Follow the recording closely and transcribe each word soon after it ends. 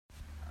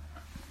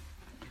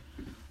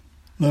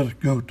Let us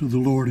go to the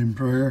Lord in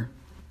prayer.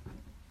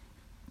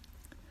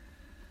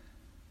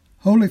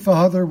 Holy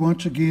Father,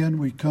 once again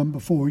we come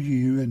before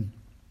you and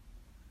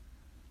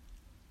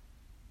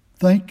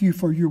thank you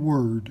for your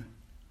word.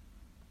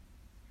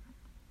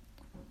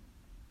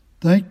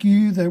 Thank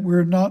you that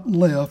we're not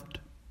left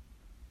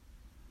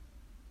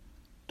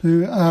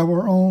to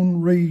our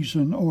own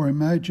reason or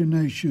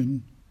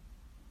imagination,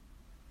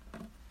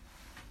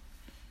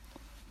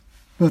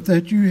 but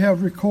that you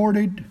have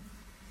recorded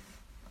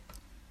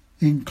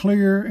in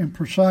clear and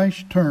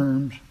precise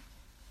terms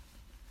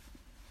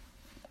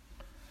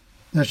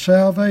that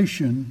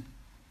salvation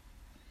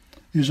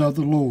is of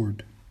the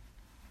Lord.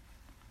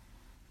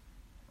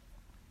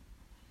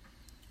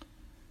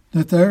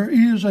 That there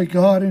is a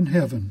God in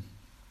heaven.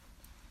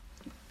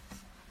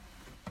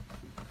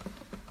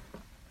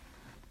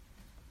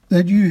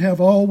 That you have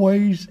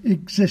always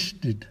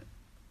existed.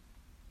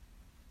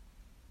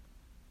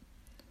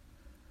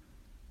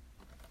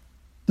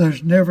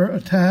 There's never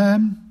a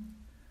time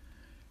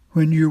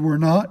when you were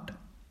not.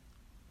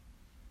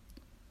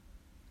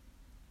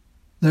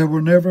 There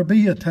will never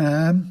be a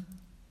time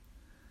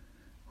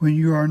when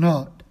you are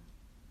not.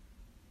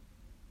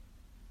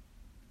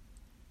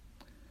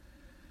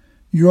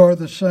 You are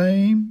the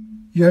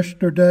same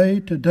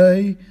yesterday,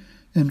 today,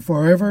 and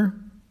forever,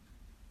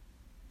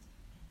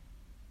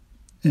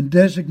 and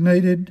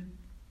designated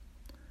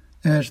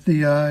as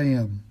the I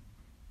Am.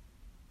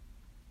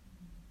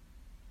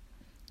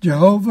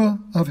 Jehovah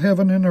of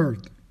heaven and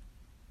earth.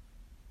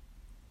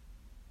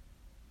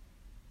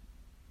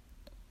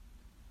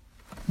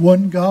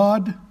 One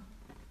God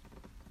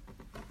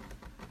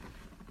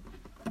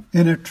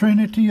in a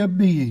trinity of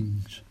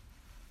beings,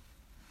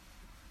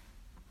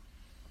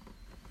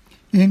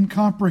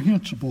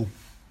 incomprehensible,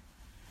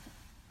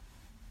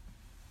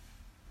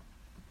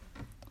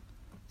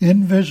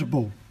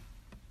 invisible,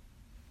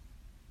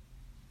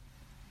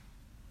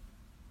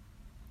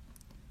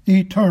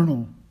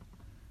 eternal,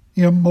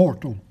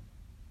 immortal.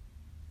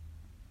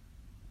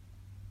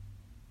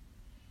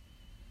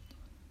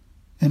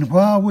 And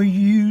while we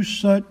use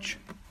such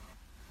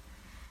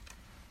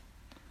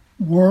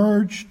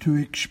words to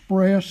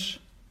express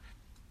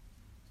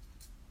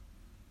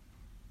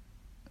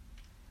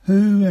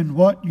who and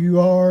what you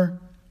are,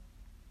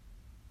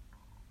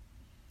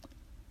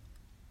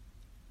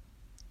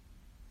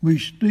 we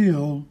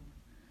still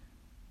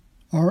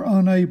are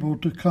unable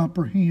to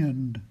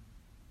comprehend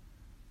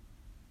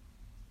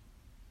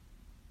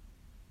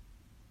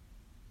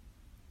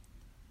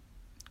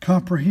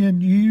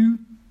you,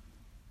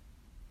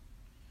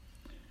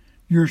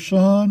 your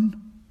Son,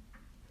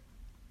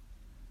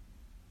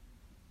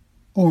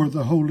 or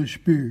the Holy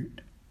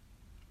Spirit.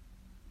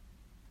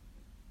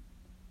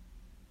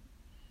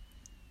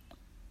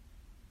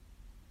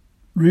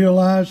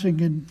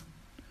 Realizing and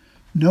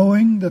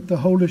knowing that the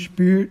Holy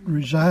Spirit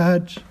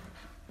resides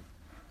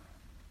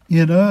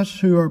in us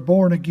who are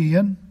born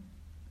again.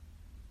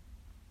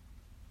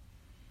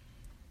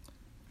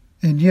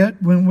 And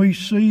yet when we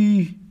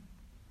see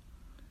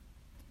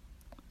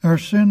our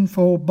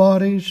sinful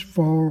bodies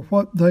for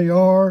what they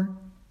are,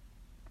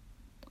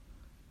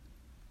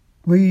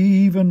 we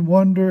even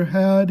wonder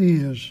how it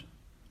is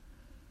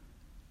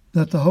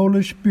that the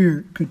Holy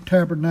Spirit could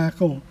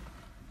tabernacle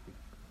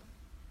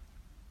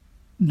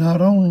not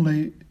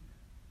only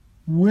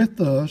with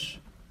us,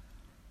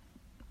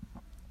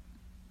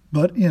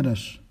 but in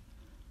us.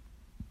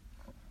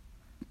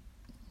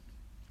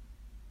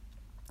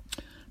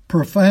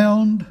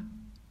 Profound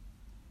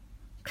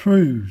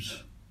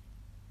truths.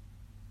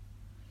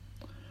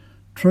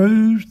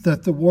 Truths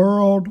that the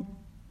world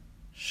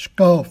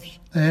scoffs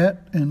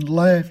at and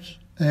laughs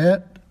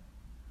at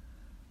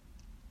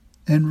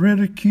and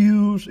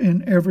ridicules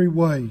in every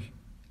way.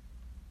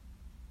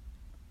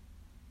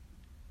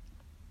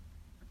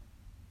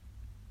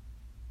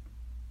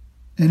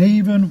 And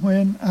even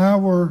when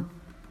our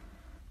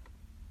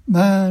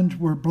minds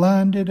were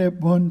blinded at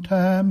one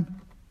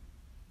time,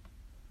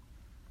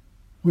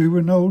 we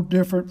were no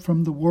different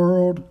from the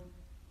world.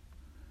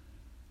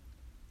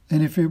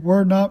 And if it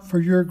were not for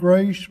your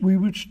grace, we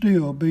would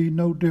still be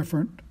no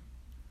different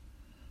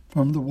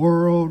from the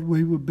world.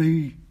 We would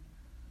be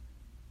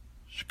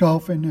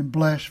scoffing and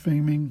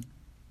blaspheming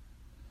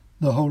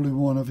the Holy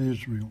One of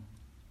Israel.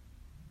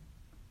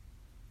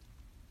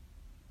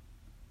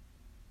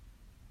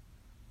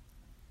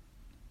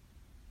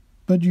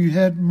 But you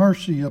had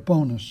mercy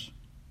upon us.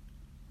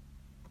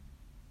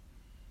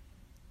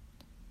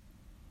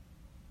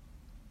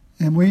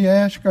 And we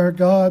ask our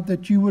God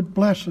that you would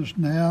bless us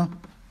now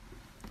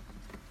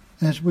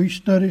as we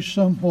study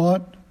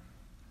somewhat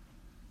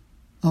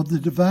of the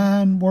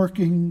divine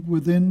working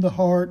within the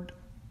heart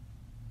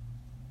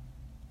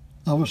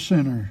of a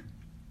sinner,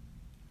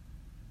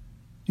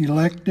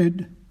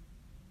 elected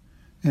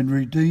and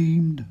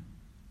redeemed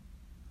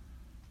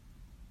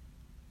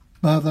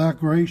by thy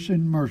grace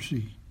and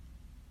mercy.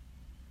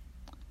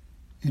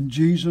 In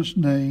Jesus'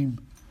 name,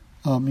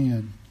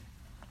 amen.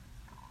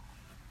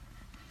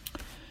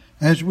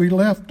 As we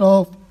left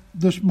off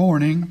this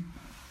morning,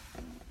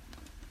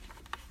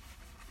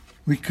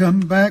 We come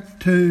back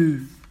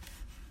to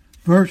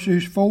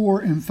verses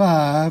 4 and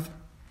 5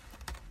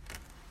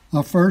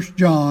 of 1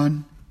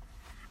 John.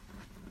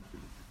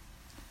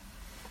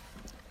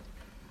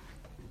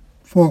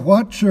 For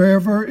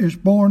whatsoever is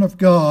born of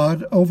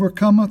God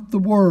overcometh the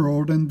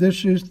world, and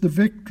this is the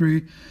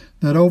victory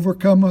that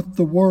overcometh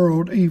the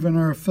world, even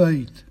our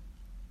faith.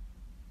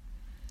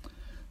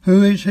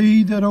 Who is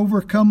he that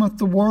overcometh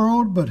the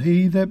world, but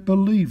he that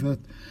believeth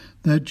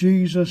that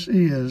Jesus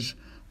is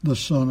the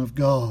Son of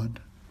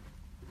God?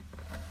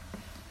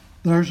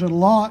 There's a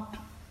lot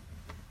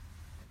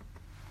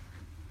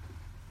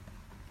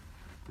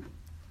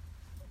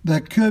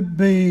that could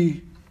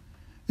be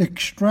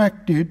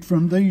extracted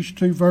from these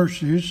two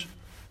verses.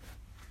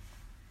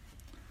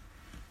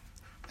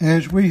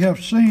 As we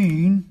have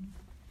seen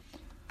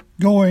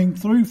going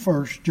through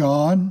 1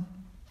 John,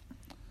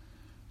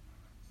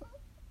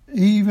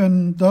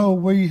 even though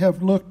we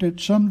have looked at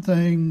some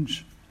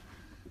things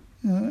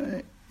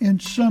in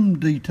some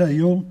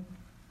detail,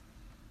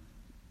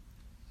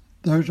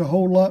 there's a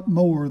whole lot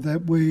more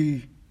that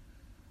we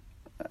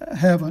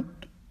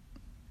haven't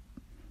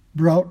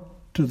brought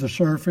to the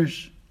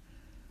surface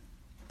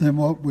than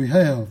what we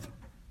have.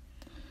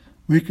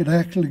 We could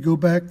actually go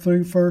back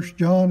through 1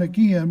 John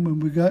again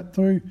when we get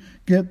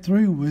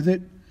through with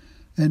it,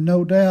 and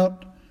no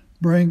doubt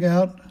bring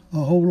out a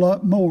whole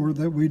lot more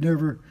that we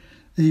never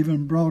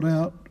even brought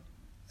out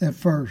at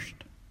first.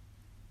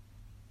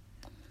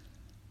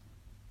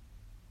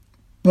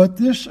 But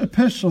this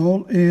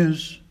epistle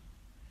is,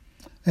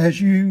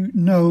 as you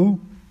know,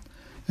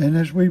 and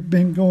as we've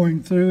been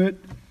going through it,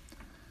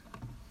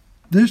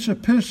 this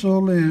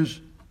epistle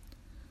is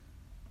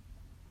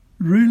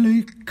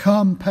really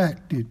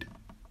compacted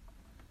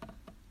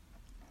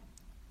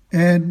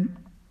and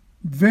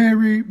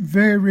very,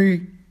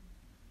 very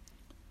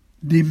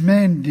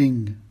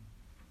demanding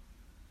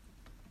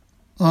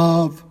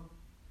of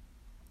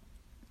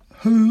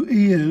who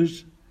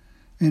is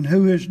and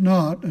who is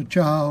not a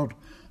child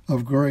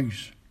of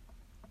grace.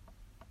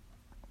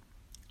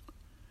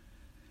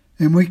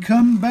 And we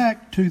come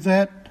back to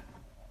that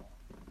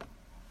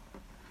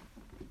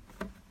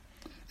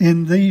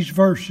in these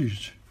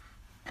verses.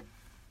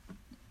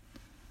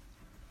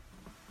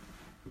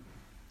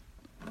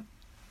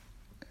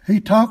 He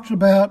talks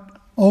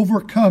about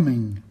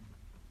overcoming.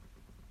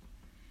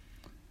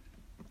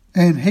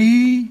 And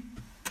he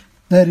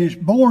that is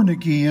born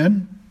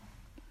again,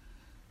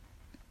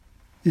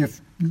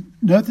 if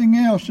nothing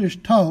else is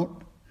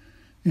taught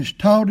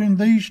in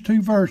these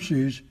two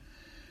verses,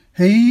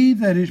 he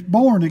that is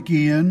born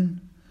again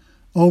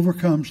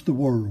overcomes the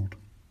world.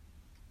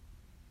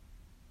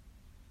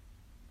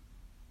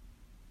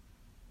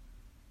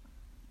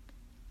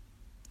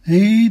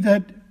 He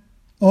that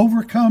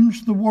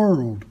overcomes the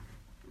world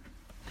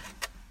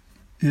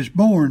is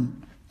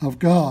born of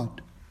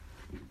God.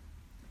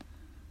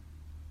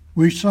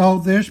 We saw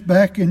this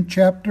back in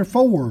chapter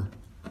 4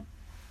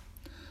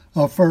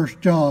 of 1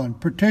 John,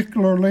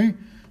 particularly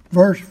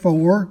verse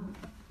 4.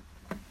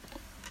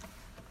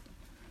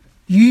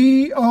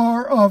 Ye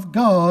are of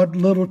God,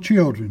 little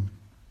children,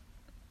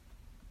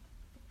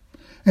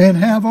 and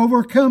have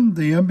overcome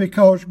them,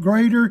 because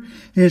greater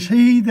is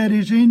he that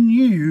is in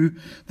you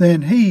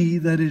than he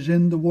that is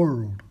in the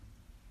world.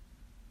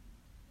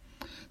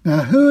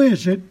 Now, who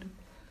is it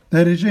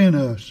that is in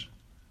us?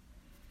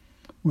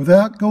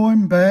 Without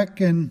going back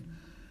and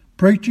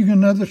preaching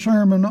another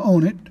sermon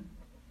on it,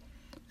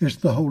 it's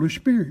the Holy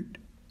Spirit.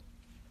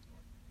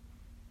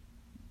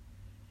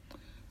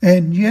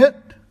 And yet,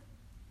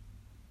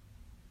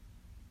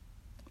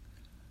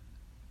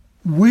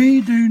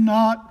 we do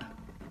not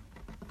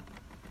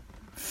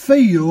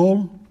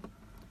feel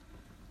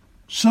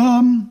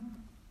some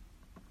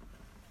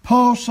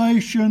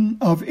pulsation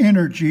of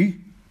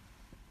energy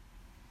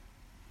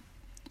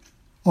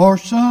or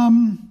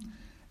some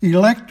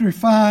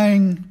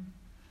electrifying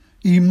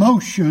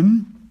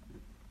emotion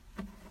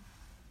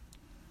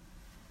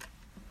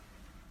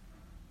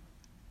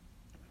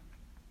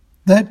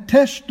that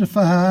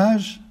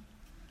testifies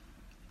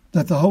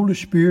that the Holy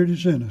Spirit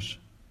is in us.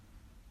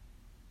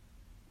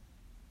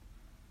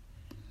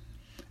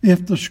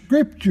 If the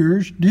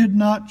Scriptures did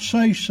not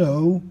say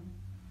so,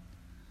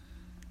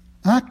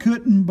 I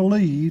couldn't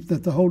believe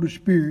that the Holy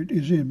Spirit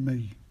is in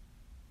me.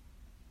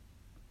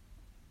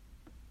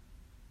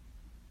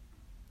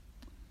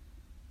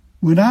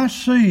 When I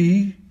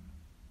see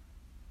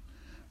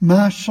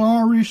my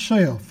sorry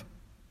self,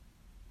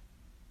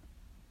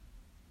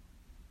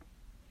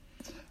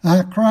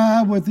 I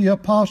cry with the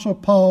Apostle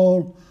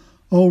Paul,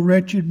 O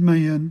wretched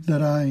man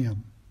that I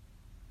am.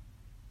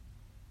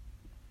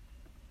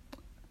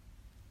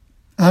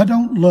 I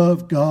don't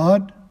love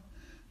God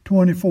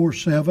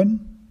 24/7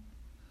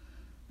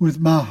 with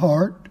my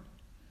heart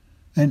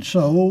and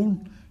soul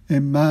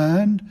and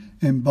mind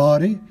and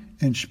body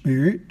and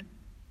spirit.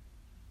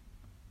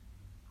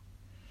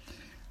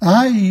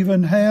 I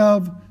even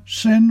have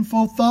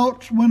sinful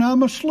thoughts when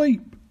I'm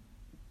asleep.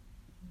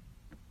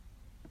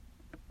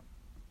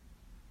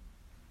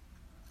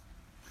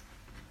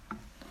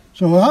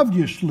 So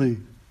obviously,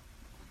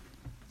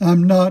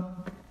 I'm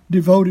not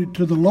devoted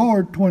to the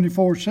Lord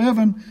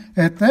 24/7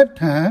 at that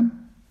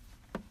time.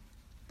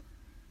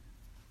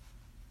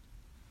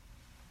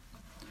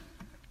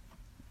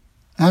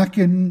 I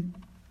can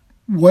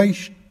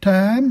waste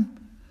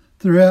time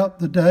throughout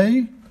the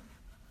day.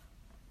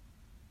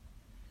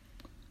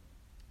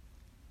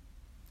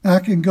 I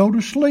can go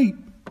to sleep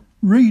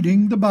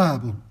reading the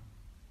Bible.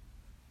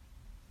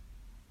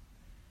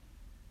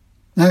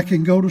 I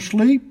can go to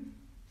sleep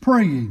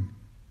praying.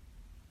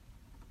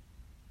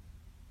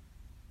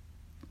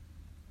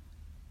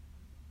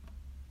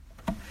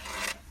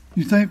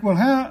 You think, well,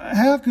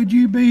 how could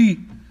you be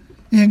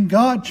in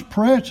God's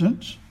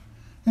presence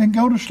and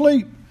go to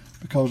sleep?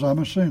 Because I'm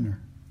a sinner.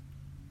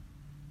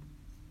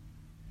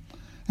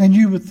 And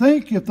you would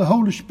think if the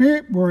Holy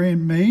Spirit were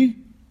in me,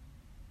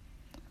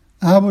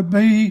 I would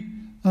be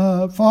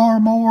far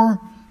more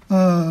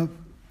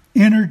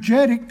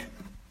energetic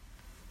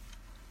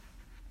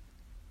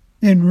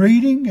in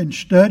reading and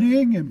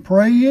studying and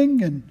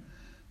praying and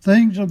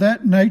things of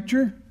that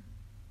nature.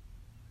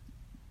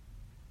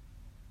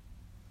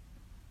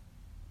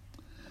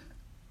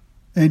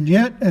 And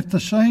yet, at the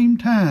same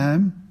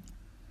time,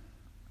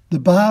 the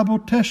Bible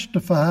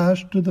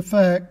testifies to the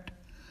fact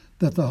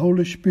that the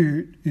Holy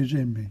Spirit is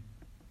in me.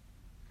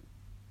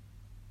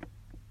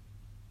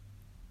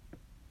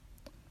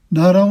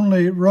 Not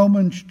only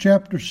Romans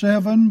chapter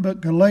 7, but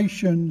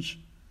Galatians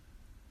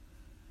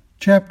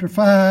chapter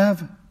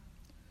 5,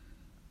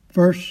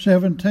 verse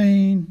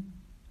 17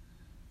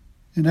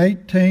 and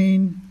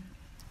 18,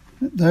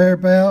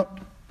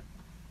 thereabout.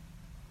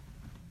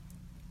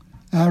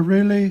 I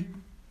really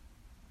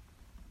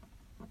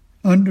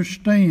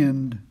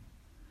understand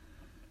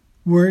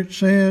where it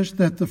says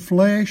that the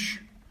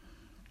flesh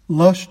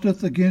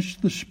lusteth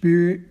against the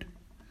Spirit,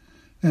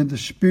 and the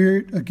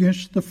Spirit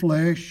against the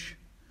flesh,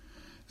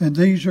 and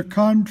these are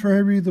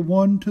contrary the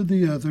one to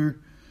the other,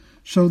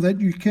 so that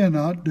you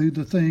cannot do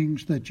the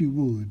things that you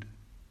would.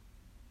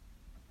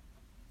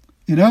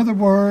 In other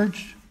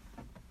words,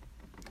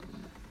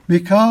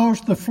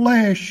 because the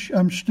flesh,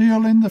 I'm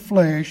still in the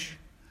flesh,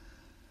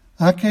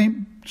 I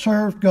can't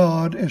serve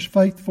God as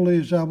faithfully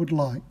as I would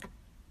like.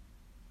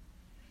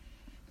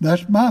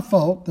 That's my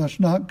fault. That's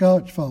not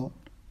God's fault.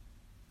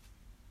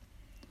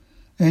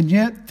 And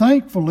yet,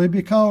 thankfully,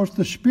 because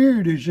the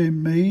Spirit is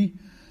in me,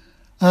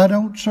 I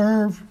don't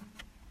serve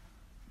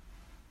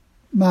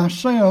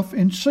myself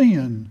in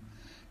sin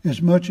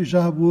as much as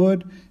I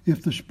would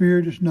if the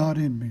Spirit is not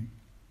in me.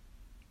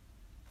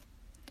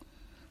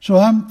 So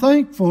I'm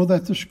thankful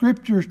that the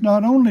Scriptures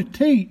not only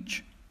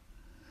teach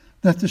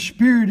that the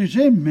Spirit is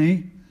in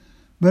me,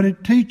 but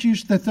it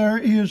teaches that there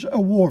is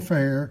a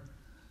warfare.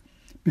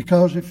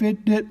 Because if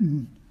it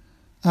didn't,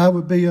 I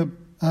would be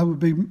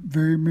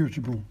very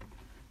miserable.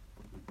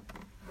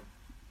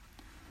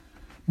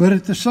 But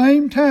at the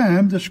same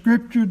time, the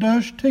Scripture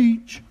does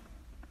teach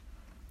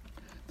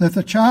that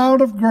the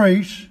child of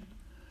grace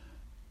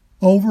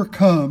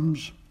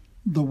overcomes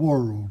the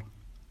world.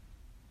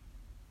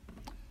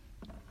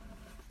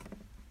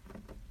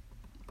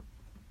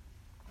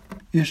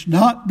 It's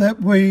not that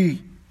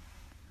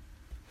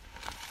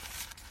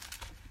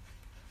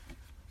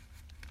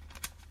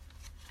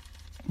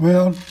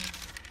well,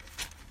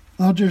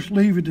 I'll just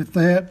leave it at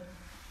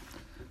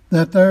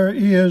that there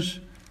is,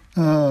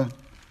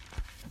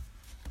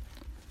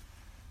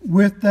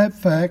 with that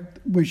fact,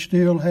 we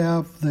still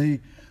have the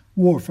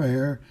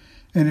warfare.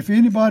 And if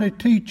anybody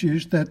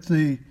teaches that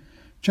the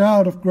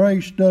child of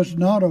grace does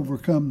not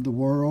overcome the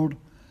world,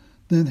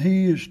 then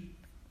he is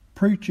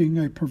preaching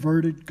a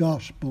perverted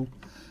gospel,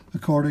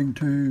 according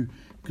to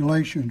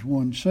Galatians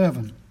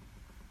 1:7.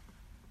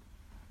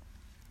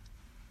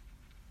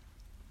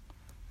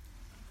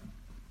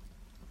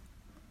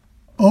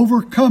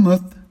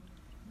 Overcometh,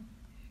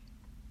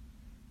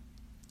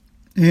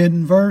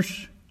 in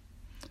verse,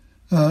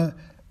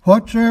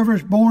 whatsoever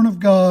is born of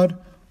God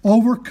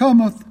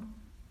overcometh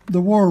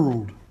the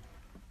world.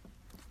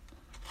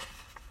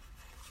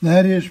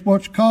 That is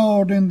what's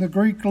called in the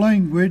Greek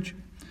language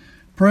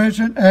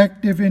present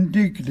active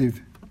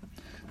indicative.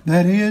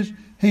 That is,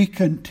 he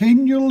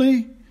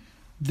continually,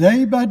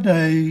 day by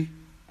day,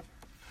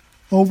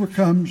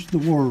 overcomes the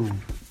world.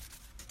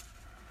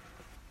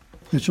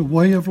 It's a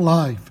way of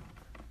life.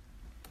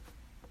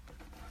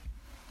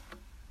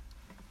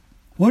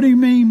 What do you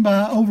mean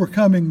by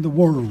overcoming the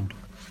world?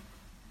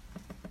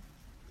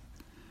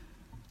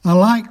 I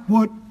like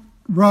what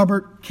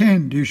Robert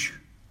Candish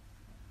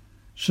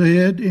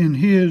said in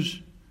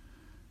his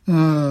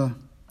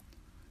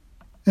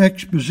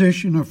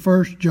exposition of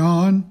 1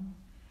 John,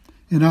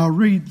 and I'll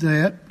read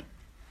that.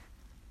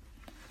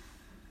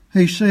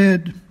 He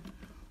said,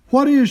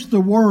 "What is the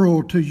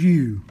world to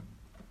you?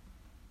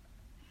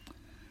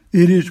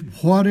 It is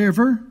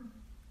whatever,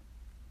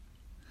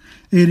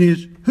 it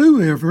is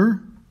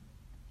whoever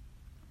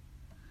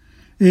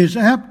is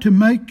apt to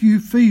make you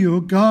feel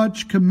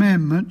God's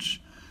commandments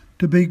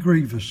to be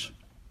grievous."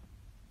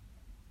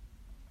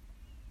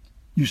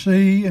 You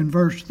see, in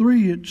verse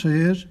 3 it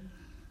says,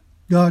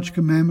 God's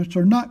commandments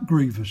are not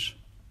grievous.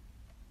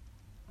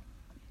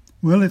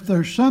 Well, if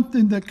there's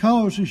something that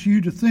causes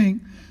you to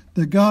think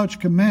that God's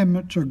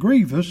commandments are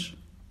grievous,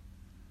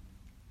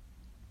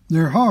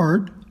 they're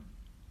hard,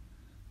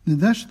 then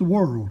that's the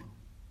world.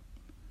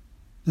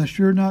 That's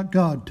sure not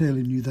God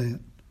telling you that.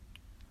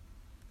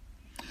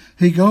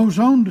 He goes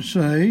on to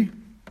say,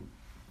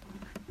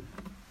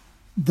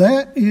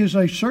 that is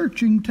a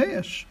searching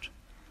test.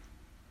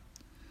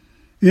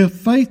 If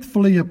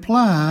faithfully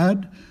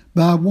applied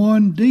by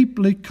one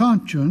deeply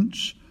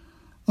conscious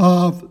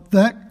of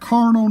that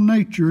carnal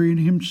nature in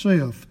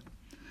himself,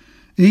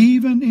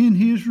 even in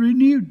his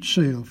renewed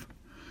self,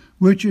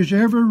 which is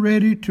ever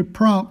ready to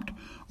prompt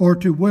or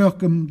to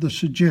welcome the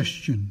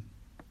suggestion.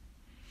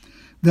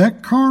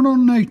 That carnal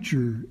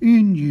nature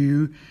in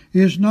you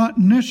is not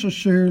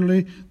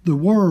necessarily the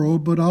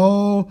world, but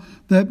all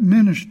that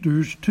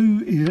ministers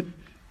to it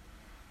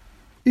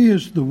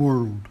is the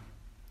world.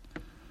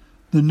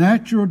 The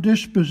natural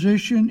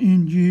disposition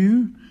in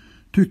you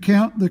to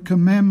count the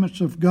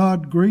commandments of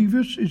God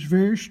grievous is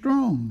very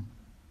strong.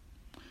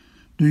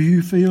 Do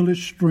you feel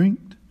its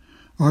strength?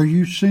 Are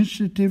you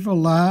sensitive,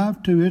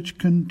 alive to its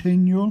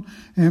continual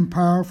and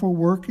powerful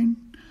working?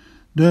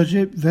 Does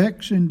it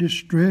vex and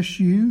distress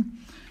you?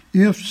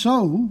 If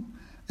so,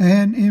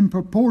 and in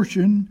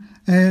proportion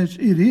as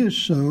it is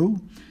so,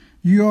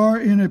 you are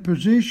in a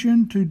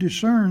position to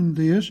discern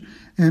this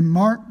and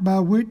mark by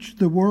which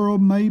the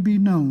world may be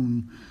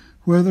known,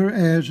 whether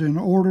as an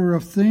order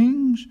of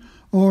things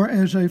or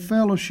as a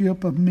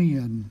fellowship of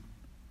men.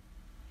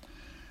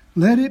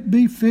 Let it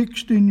be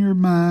fixed in your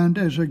mind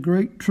as a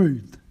great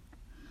truth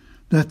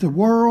that the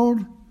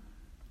world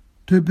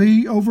to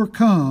be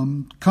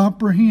overcome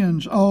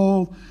comprehends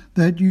all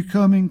that you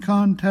come in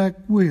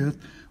contact with,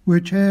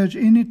 which has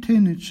any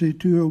tendency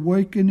to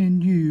awaken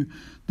in you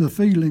the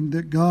feeling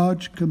that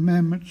God's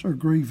commandments are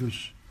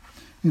grievous.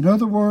 In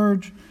other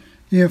words,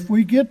 if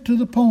we get to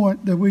the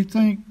point that we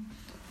think,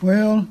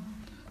 well,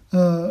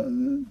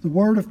 the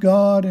Word of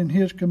God and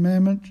His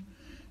commandments,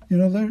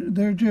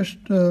 they're just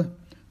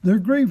they're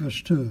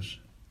grievous to us.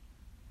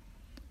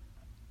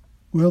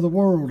 Well, the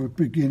world is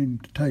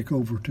beginning to take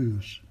over to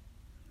us.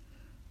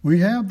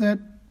 We have that.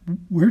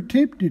 We're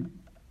tempted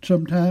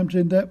sometimes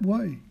in that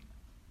way.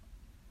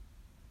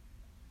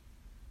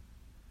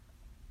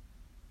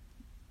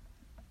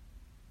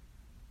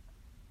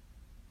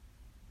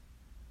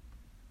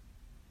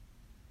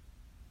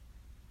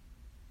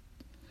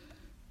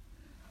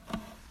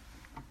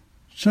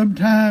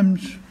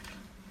 Sometimes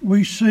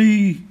we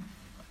see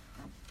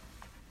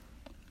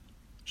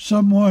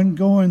someone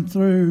going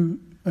through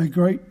a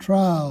great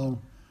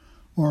trial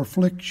or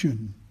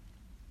affliction,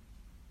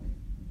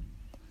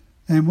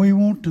 and we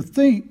want to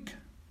think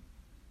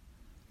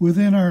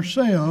within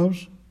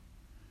ourselves,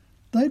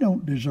 they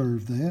don't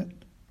deserve that.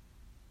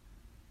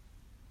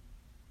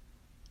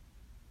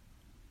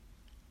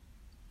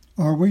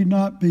 Are we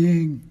not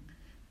being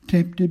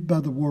tempted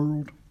by the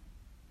world?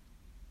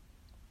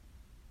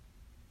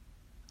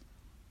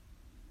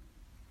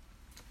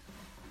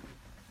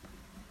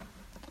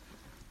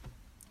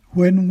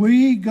 When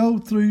we go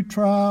through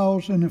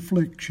trials and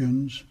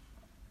afflictions,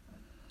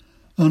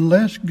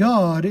 unless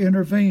God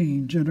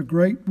intervenes in a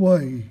great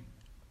way,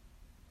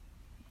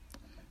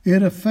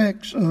 it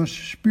affects us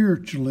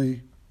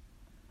spiritually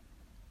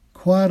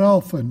quite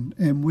often,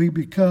 and we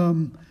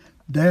become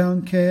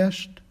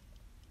downcast,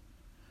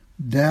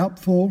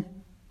 doubtful,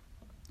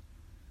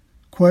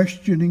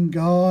 questioning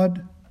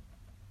God,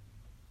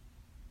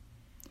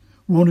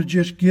 want to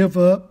just give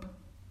up.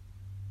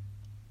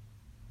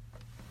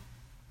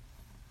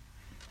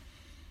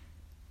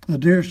 A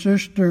dear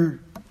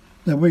sister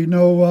that we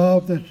know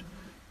of that's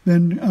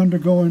been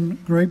undergoing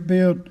great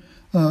deal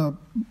of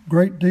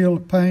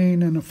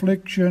pain and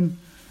affliction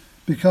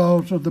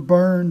because of the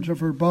burns of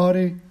her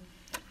body,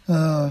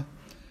 even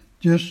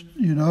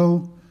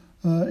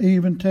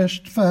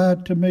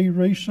testified to me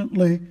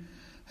recently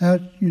how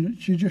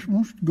she just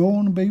wants to go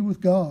on and be with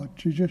God.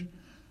 She just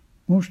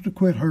wants to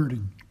quit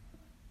hurting.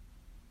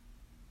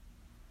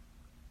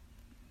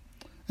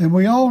 And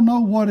we all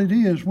know what it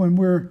is when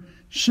we're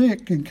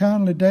sick and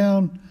kind of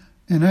down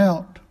and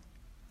out.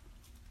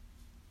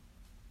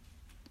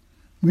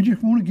 We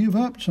just want to give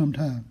up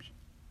sometimes.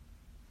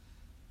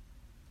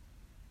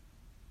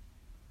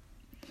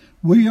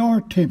 We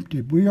are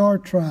tempted. We are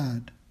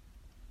tried.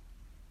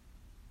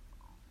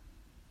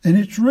 And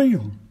it's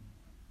real.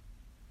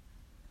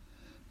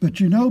 But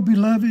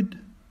beloved,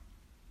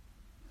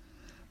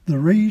 the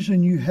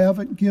reason you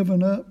haven't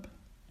given up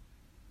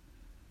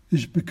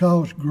is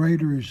because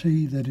greater is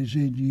He that is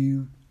in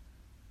you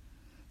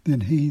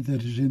than he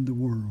that is in the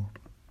world.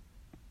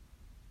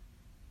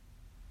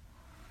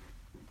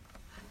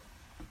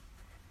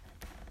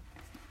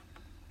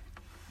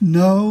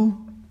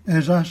 No,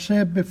 as I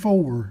said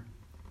before,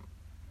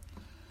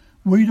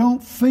 we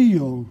don't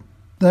feel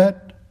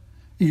that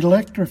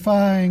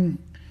electrifying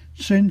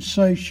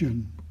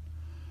sensation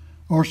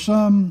or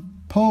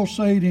some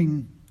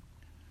pulsating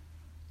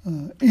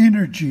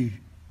energy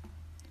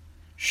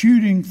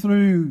shooting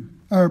through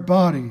our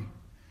body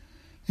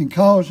and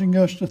causing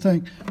us to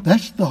think,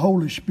 that's the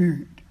Holy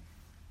Spirit.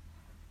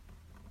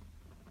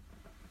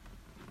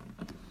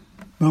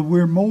 But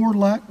we're more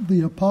like the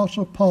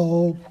Apostle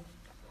Paul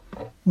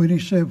when he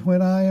said,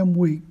 when I am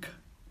weak,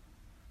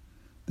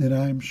 then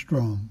I am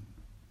strong.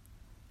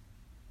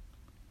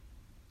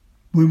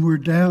 When we're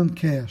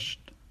downcast,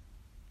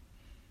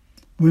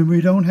 when we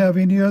don't have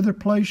any other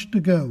place to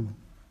go,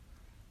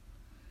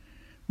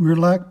 we're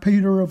like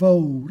Peter of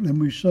old, and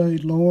we say,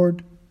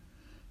 Lord,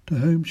 to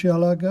whom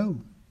shall I go?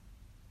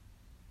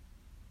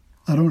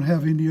 I don't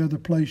have any other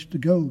place to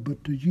go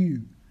but to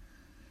you.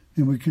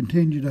 And we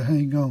continue to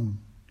hang on.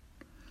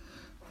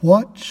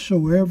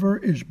 Whatsoever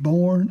is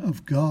born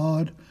of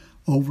God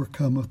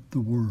overcometh the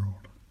world.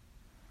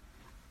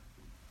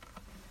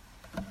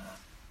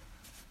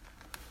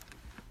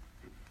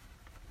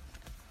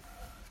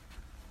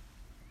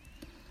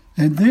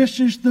 And this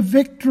is the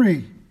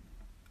victory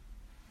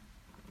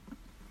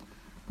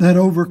that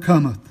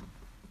overcometh.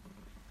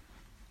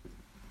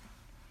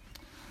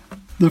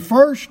 The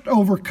first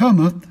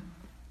overcometh,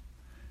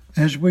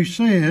 as we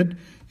said,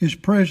 is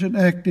present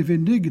active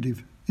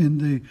indicative in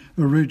the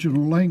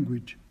original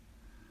language.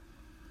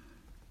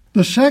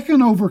 The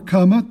second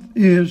overcometh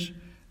is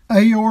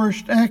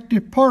aorist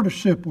active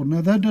participle.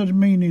 Now that doesn't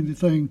mean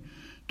anything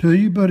to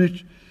you, but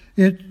it's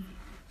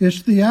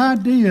the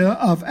idea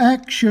of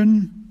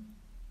action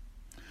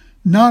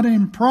not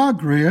in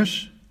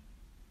progress,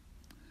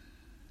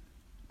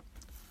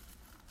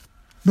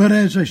 but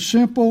as a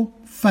simple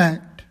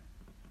fact.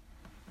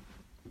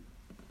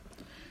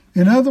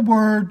 In other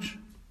words,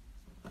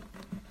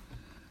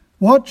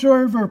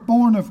 whatsoever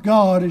born of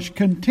God is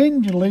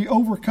continually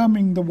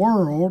overcoming the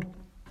world,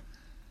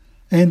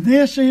 and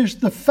this is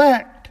the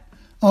fact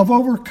of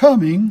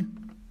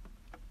overcoming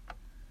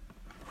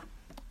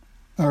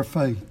our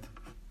faith.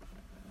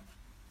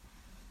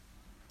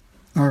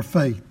 Our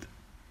faith.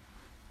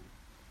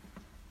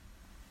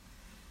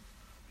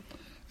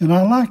 And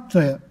I like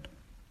that.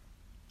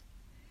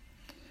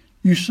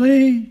 You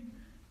see,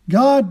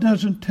 God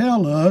doesn't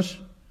tell us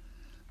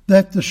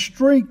that the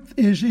strength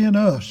is in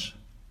us.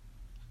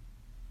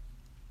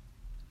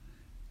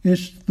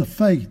 It's the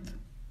faith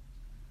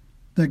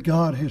that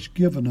God has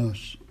given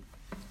us.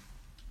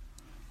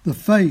 The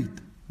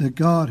faith that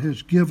God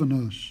has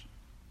given us.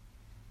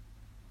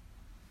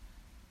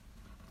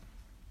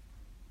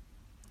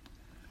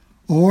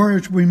 Or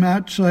as we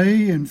might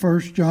say in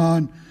 1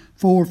 John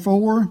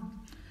 4:4,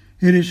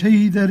 it is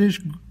he that is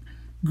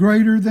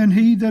greater than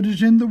he that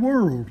is in the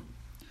world.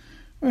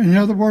 In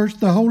other words,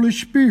 the Holy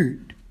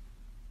Spirit.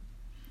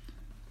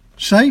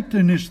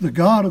 Satan is the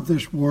god of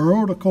this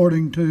world,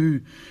 according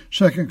to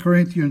 2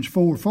 Corinthians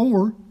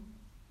 4:4.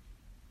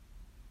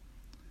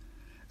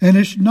 And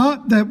it's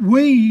not that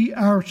we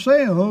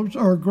ourselves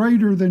are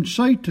greater than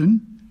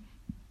Satan.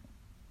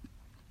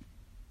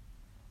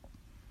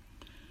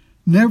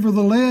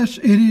 Nevertheless,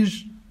 it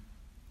is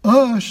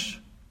us.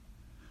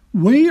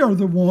 We are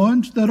the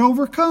ones that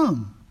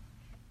overcome.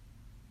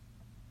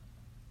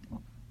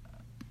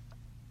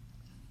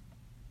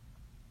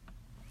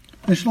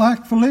 It's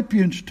like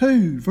Philippians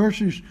 2,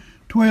 verses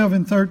 12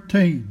 and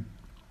 13.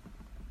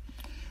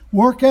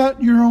 Work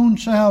out your own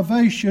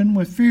salvation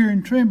with fear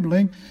and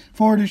trembling,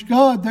 for it is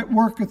God that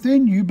worketh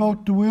in you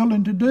both to will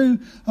and to do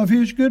of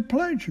his good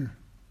pleasure.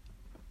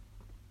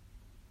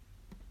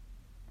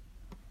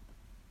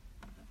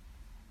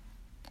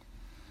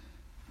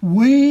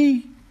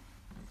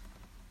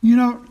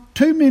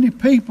 Too many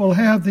people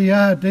have the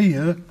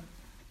idea,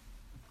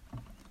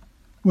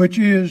 which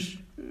is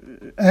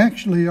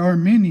actually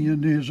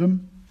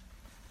Arminianism,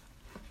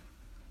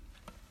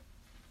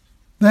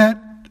 that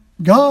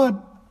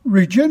God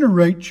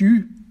regenerates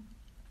you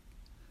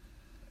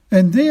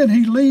and then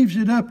he leaves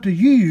it up to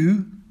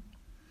you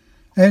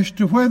as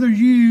to whether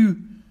you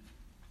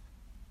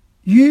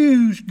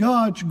use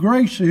God's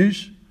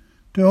graces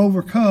to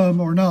overcome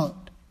or not.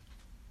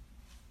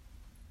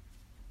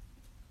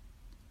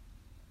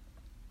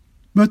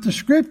 But the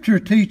Scripture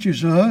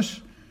teaches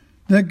us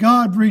that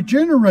God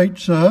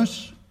regenerates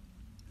us,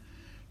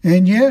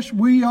 and yes,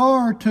 we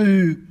are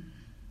to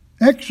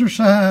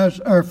exercise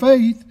our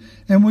faith,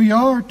 and we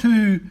are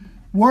to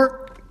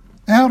work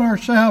out our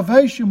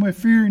salvation with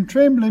fear and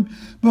trembling,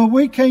 but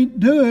we can't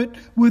do it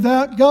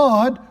without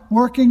God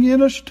working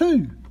in us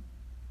too,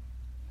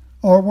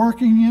 or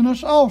working in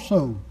us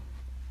also.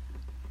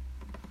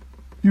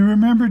 You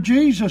remember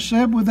Jesus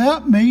said,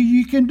 without me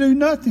you can do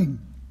nothing.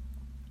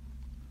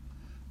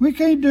 We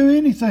can't do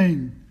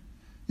anything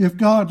if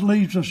God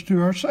leaves us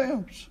to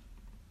ourselves.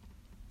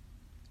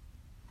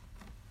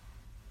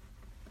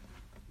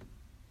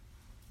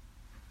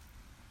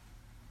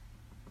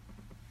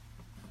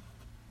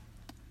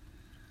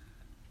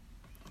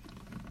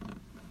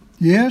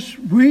 Yes,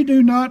 we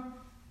do not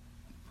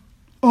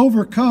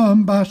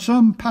overcome by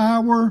some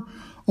power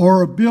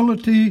or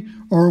ability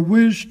or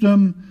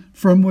wisdom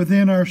from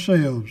within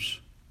ourselves.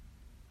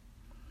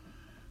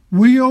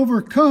 We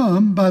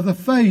overcome by the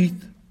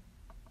faith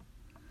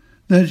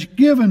that is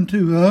given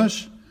to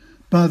us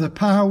by the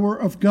power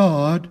of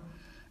God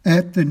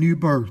at the new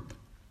birth.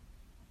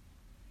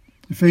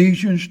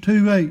 Ephesians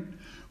 2:8.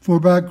 For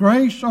by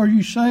grace are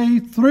you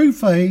saved through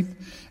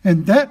faith,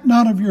 and that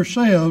not of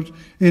yourselves,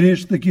 it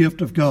is the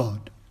gift of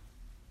God.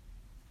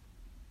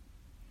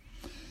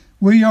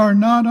 We are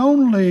not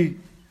only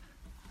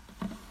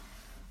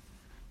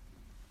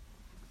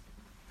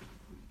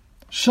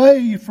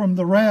saved from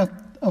the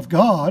wrath of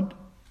God,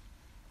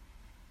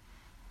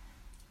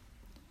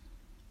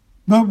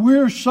 but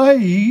we're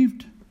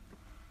saved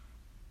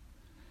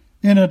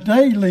in a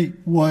daily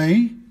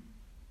way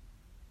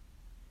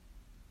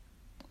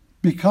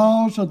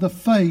because of the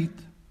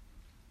faith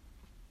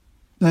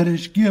that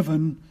is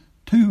given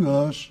to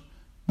us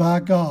by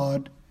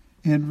God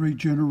in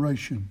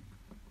regeneration.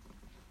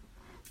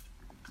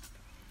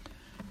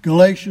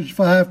 Galatians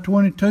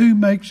 5:22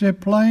 makes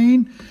it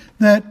plain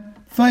that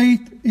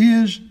faith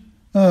is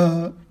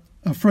a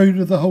fruit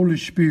of the Holy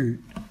Spirit.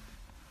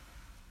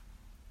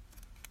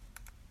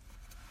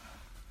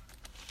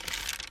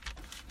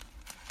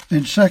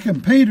 In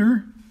 2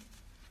 Peter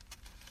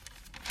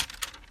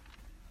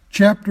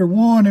chapter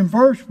 1 and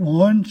verse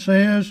 1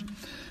 says,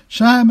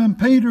 Simon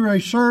Peter, a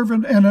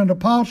servant and an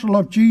apostle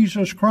of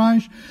Jesus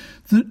Christ,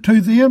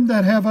 to them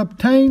that have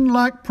obtained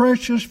like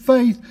precious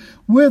faith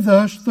with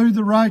us through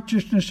the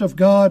righteousness of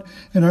God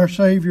and our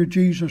Savior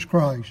Jesus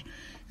Christ.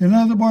 In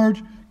other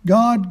words,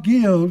 God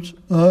gives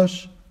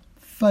us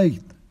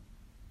faith.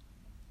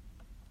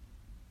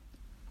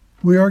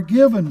 We are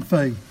given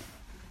faith.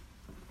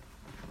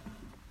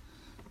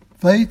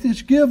 Faith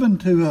is given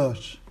to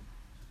us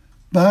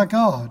by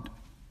God.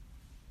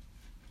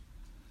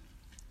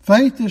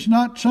 Faith is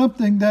not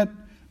something that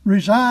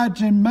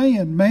resides in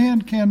man.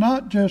 Man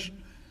cannot just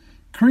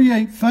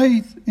create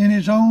faith in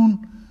his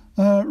own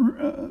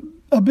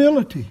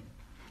ability.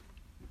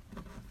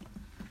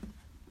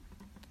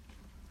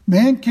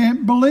 Man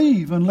can't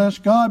believe unless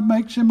God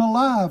makes him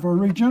alive or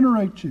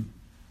regenerates him.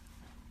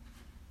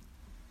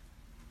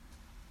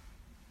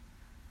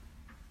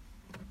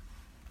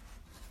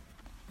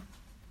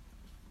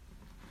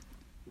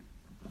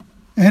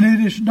 And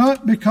it is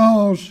not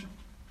because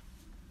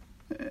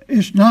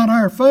it's not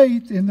our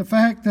faith in the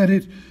fact that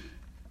it's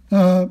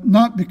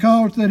not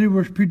because that it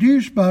was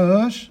produced by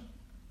us,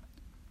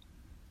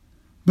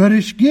 but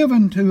it's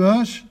given to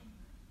us.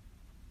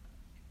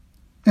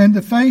 And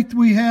the faith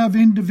we have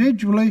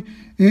individually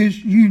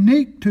is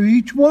unique to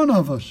each one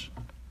of us.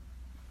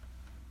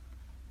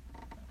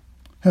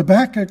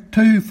 Habakkuk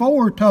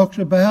 2:4 talks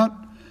about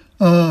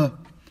the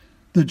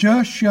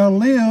just shall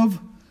live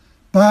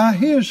by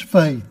his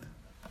faith.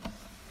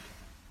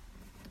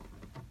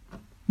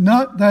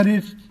 Not that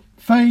it's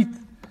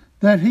faith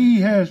that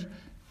he has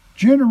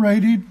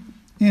generated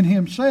in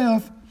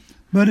himself,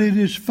 but it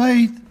is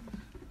faith.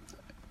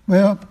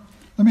 Well,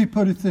 let me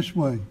put it this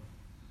way.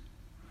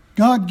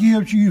 God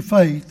gives you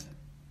faith,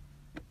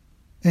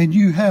 and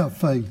you have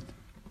faith.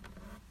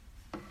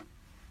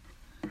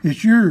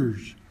 It's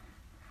yours.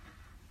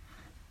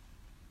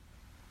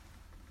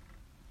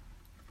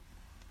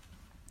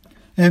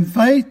 And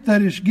faith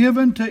that is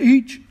given to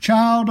each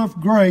child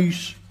of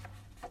grace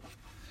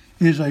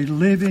is a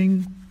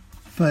living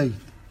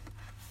faith.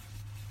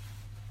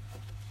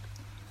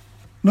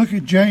 Look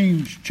at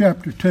James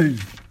chapter 2.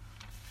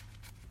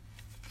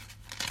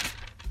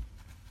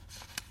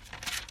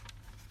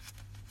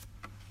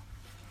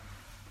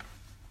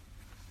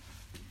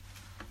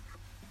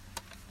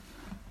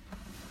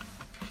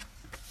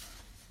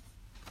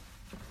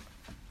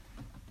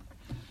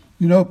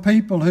 You know,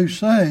 people who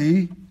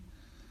say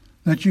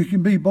that you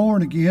can be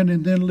born again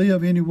and then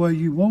live any way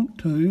you want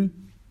to,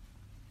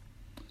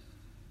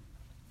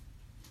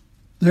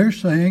 they're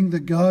saying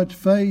that God's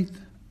faith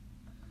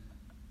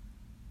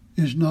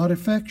is not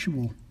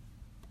effectual.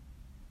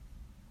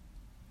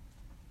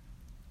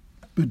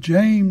 But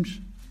James,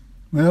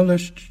 well,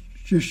 let's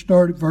just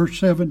start at verse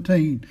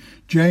 17.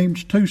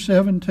 James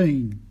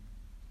 2:17.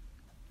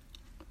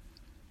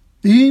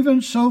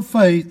 Even so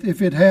faith,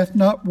 if it hath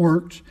not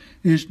works,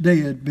 is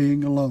dead,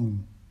 being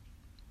alone.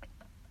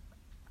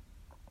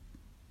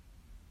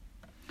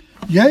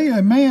 Yea,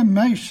 a man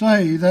may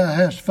say, thou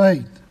hast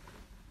faith,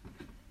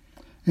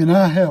 and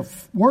I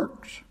have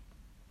works.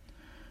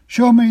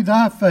 Show me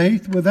thy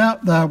faith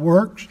without thy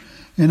works,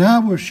 and I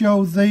will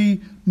show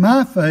thee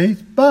my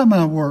faith by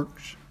my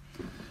works.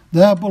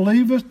 Thou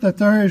believest that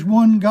there is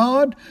one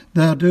God,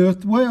 thou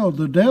doest well.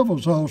 The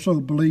devils also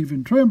believe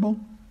and tremble.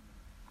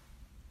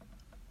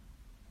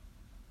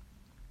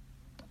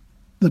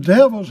 The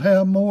devils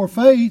have more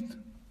faith,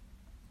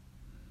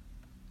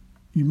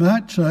 you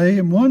might say,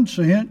 in one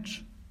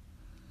sense,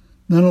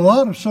 than a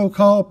lot of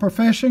so-called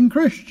professing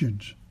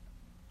Christians.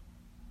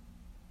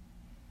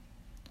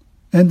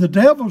 And the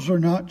devils are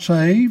not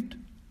saved.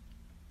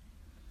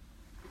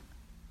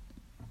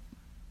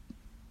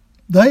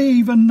 They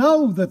even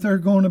know that they're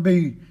going to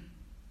be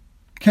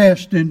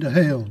cast into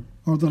hell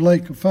or the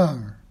lake of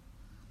fire.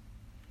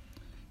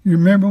 You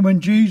remember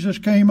when Jesus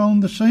came on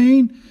the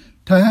scene?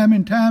 Time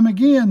and time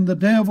again, the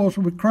devils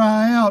would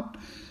cry out,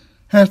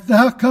 hast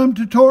thou come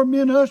to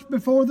torment us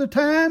before the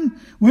time?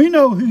 We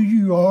know who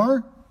you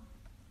are.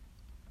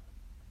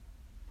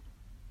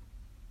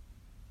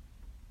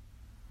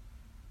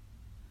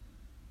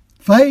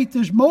 Faith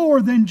is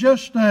more than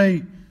just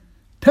a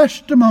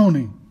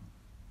testimony.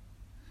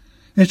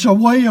 It's a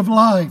way of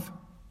life.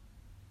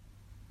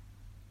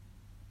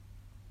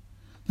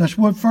 That's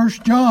what 1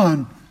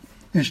 John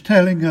is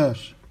telling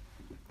us.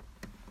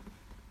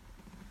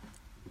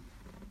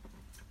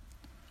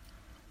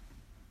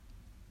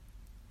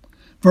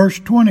 Verse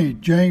 20,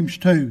 James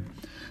 2.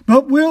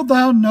 But wilt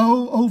thou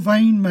know, O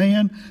vain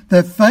man,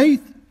 that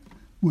faith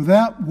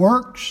without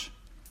works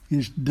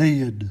is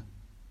dead?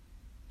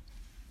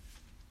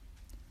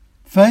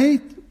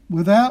 Faith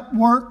without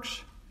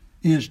works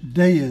is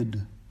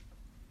dead.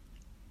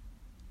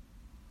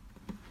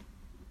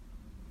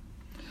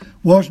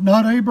 Was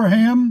not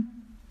Abraham,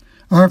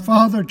 our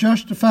father,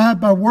 justified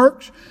by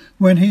works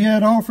when he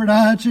had offered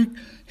Isaac,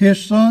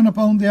 his son,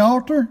 upon the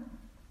altar?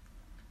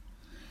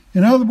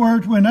 In other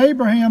words, when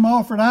Abraham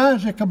offered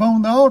Isaac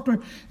upon the altar,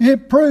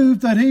 it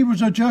proved that he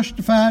was a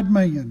justified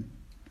man.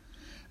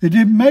 It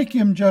didn't make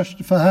him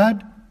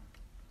justified.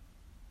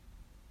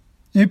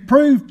 It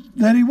proved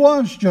that he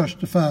was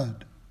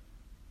justified.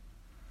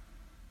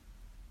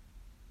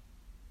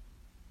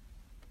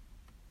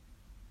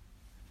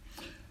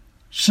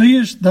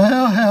 Seest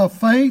thou how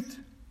faith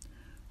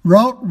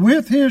wrought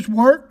with his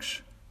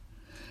works,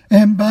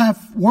 and by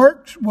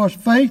works was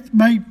faith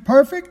made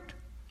perfect?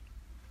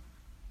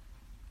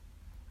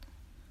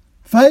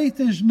 Faith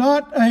is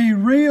not a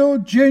real,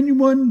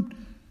 genuine,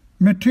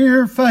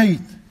 mature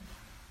faith.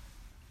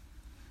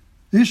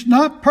 It's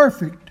not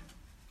perfect.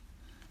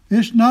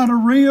 It's not a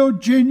real,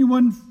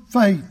 genuine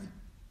faith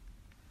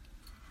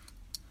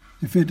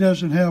if it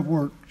doesn't have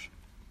works.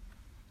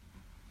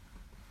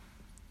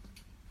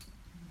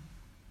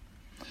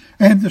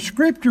 And the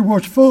scripture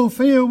was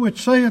fulfilled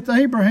which saith,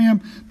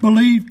 Abraham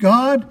believed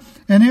God,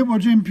 and it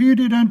was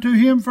imputed unto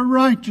him for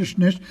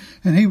righteousness,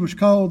 and he was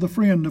called the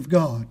friend of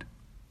God.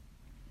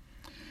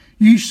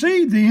 Ye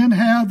see then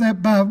how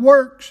that by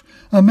works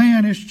a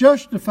man is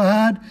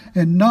justified,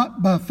 and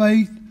not by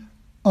faith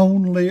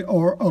only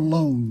or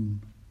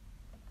alone.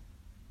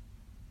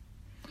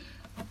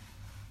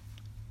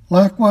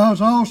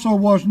 Likewise also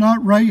was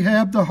not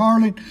Rahab the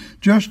harlot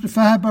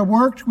justified by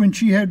works when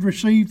she had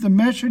received the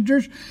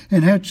messengers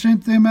and had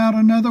sent them out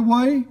another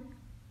way?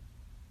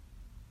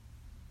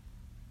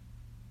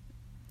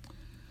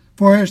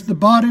 For as the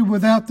body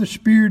without the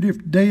spirit is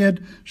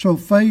dead, so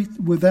faith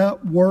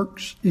without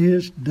works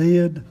is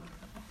dead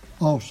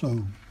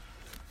also.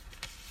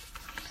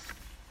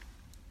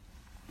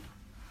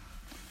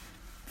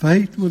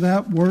 Faith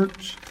without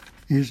works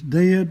is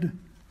dead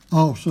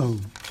also.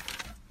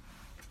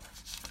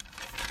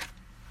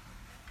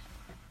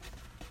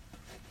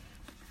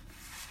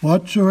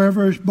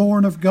 Whatsoever is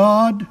born of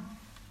God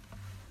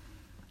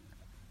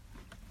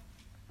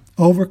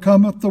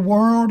overcometh the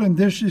world, and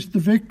this is the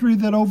victory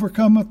that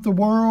overcometh the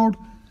world,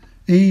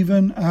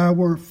 even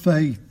our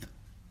faith.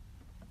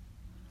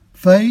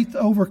 Faith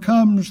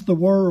overcomes the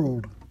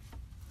world.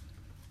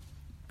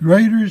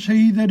 Greater is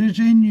he that is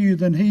in you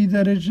than he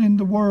that is in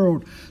the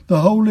world.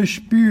 The Holy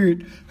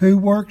Spirit who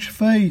works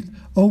faith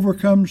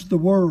overcomes the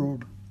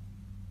world.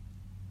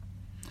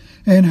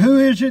 And who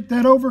is it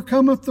that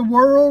overcometh the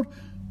world?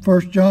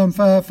 1 John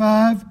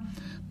 5:5.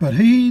 But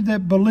he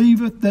that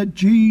believeth that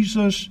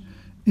Jesus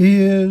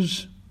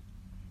is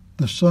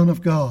the Son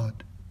of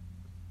God.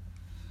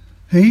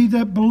 He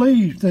that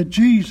believes that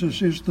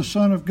Jesus is the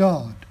Son of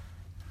God,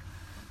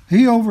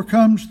 he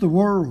overcomes the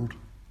world.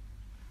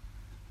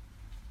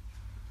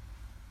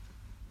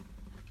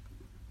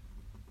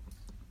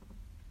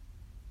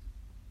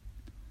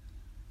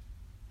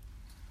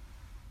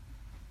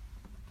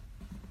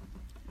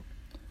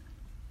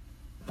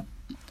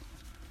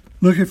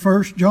 Look at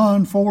 1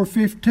 John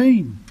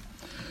 4:15.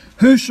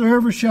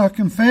 Whosoever shall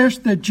confess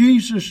that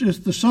Jesus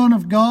is the Son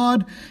of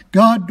God,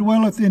 God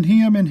dwelleth in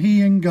him, and he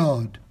in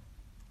God.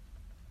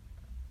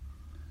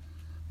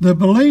 The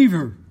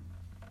believer.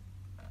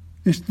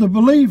 It's the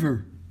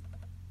believer.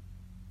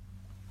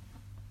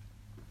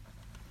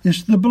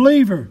 It's the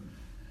believer.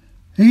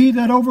 He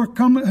that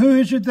overcometh, who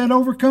is it that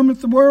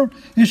overcometh the world?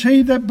 It's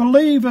he that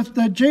believeth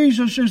that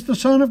Jesus is the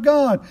Son of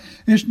God.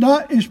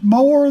 It's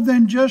more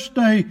than just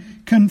a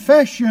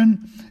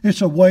confession,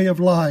 it's a way of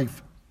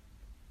life.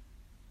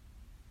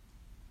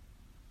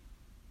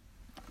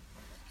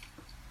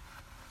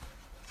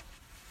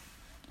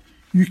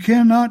 You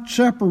cannot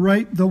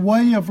separate the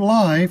way of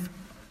life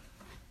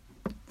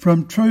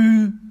from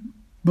true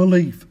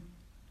belief.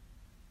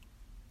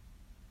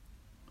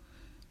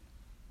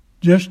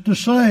 Just to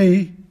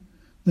say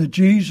that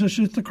Jesus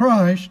is the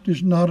Christ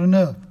is not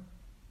enough.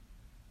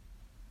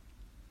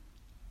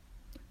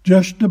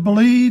 Just to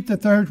believe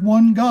that there's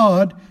one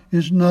God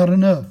is not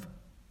enough.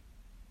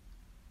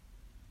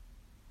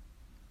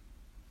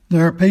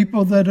 There are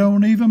people that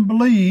don't even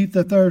believe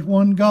that there's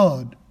one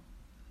God.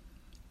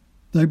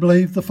 They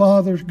believe the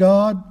Father's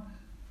God.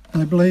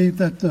 They believe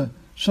that the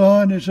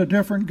Son is a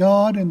different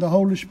God and the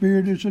Holy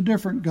Spirit is a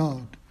different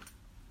God.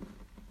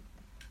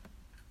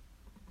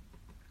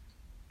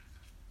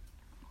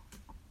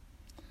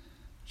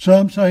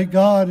 Some say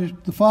God is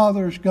the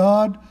Father is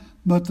God,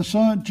 but the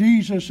Son,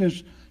 Jesus,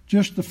 is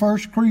just the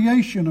first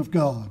creation of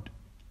God.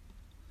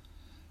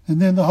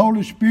 And then the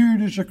Holy Spirit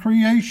is a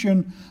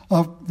creation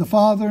of the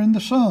Father and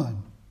the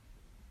Son.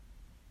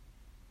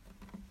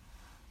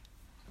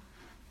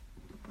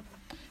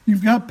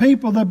 You've got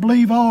people that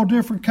believe all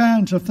different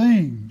kinds of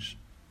things.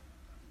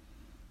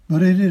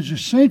 But it is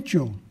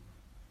essential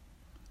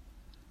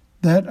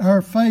that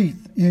our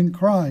faith in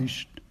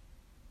Christ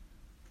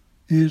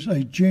is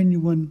a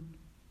genuine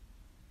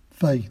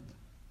faith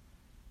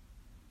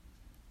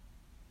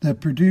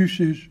that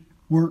produces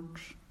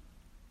works,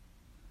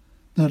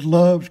 that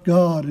loves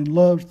God and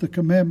loves the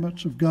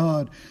commandments of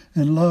God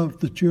and loves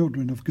the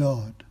children of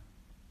God.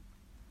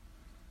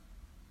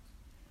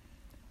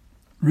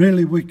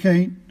 Really, we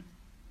can't,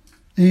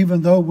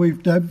 even though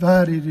we've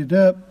divided it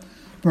up,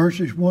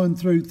 verses 1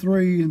 through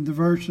 3 and the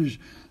verses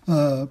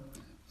 4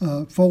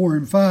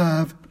 and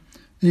 5,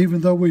 even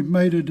though we've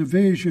made a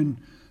division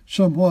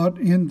somewhat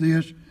in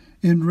this,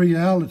 in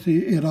reality,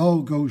 it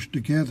all goes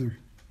together.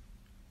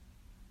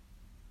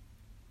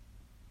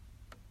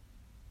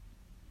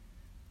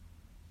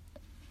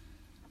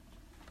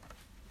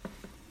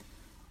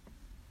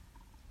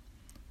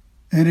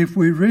 And if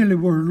we really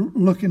were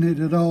looking at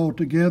it all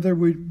together,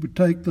 we would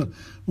take the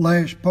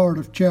last part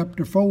of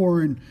chapter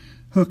 4 and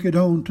hook it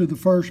on to the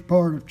first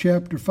part of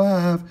chapter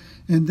 5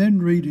 and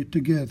then read it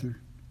together.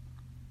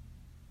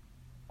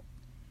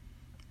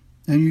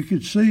 And you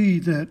could see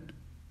that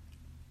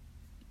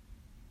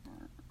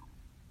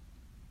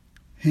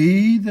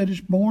he that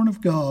is born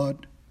of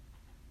God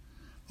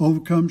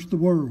overcomes the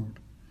world.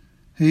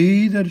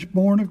 He that is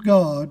born of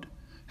God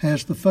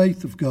has the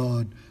faith of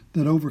God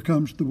that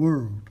overcomes the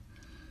world.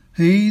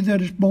 He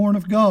that is born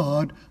of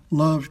God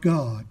loves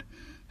God.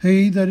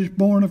 He that is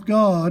born of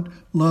God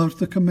loves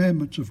the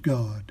commandments of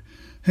God.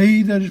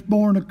 He that is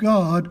born of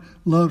God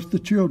loves the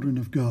children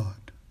of God.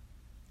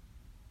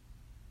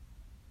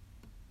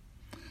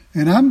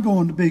 And I'm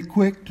going to be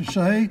quick to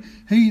say,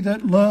 he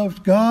that loves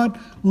God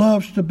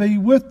loves to be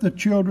with the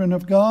children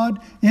of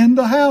God in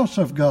the house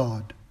of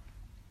God.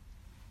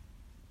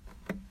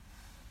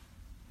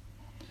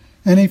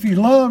 And if he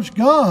loves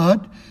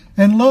God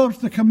and loves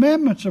the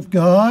commandments of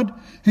God,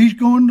 he's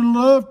going to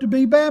love to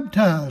be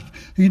baptized.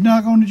 He's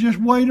not going to just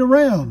wait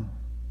around.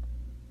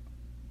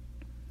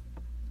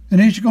 And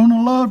he's going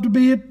to love to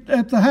be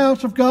at the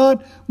house of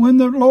God when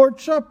the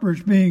Lord's Supper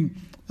is being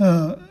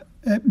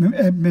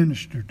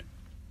administered.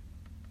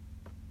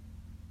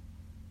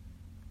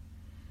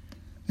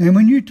 And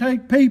when you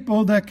take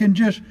people that can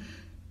just,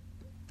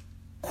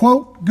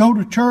 quote, go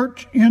to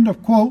church, end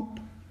of quote,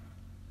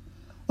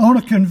 on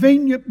a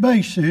convenient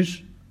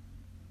basis,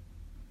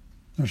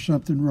 there's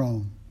something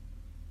wrong.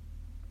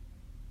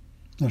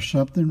 There's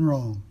something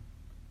wrong.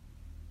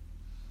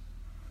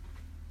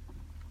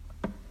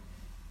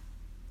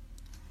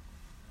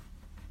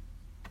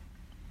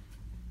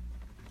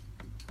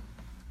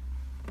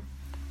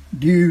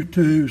 Due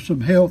to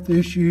some health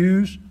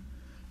issues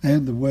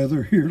and the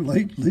weather here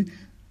lately,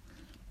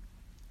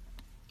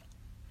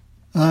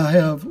 I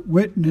have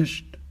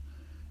witnessed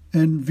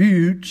and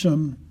viewed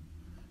some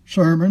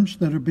sermons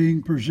that are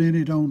being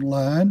presented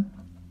online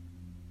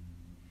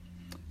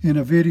in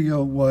a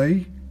video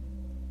way.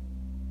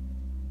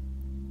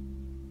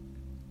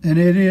 And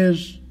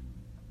it's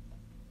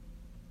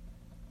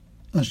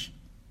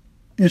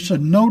a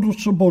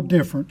noticeable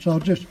difference. I'll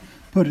just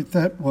put it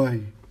that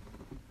way.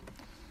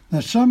 Now,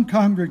 some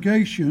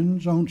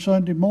congregations on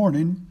Sunday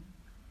morning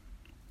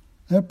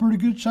have a pretty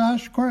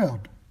good-sized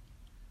crowd.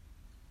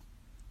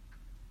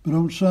 But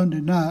on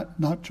Sunday night,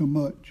 not so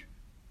much.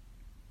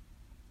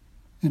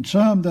 And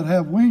some that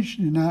have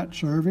Wednesday night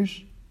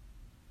service,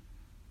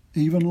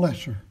 even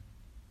lesser.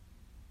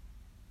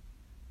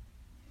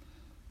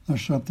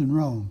 There's something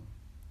wrong.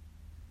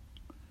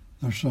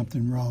 There's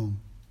something wrong.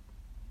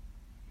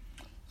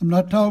 I'm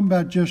not talking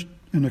about just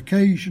an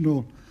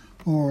occasional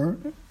or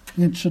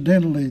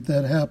incidentally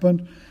that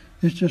happened.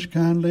 It's just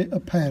kindly a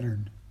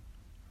pattern.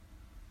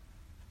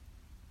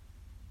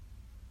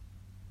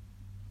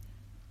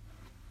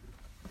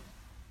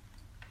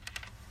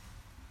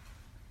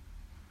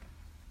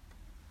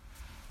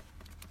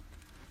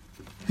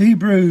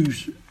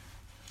 Hebrews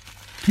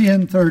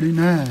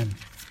 10:39.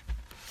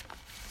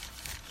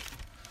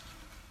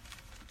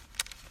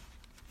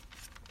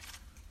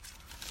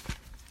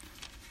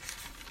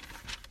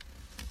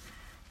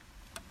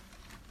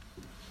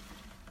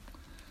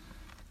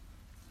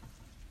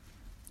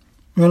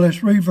 Well,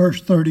 let's read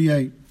verse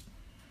 38.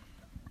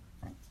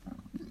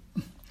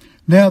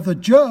 Now the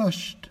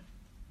just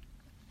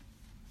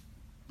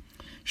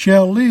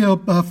shall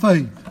live by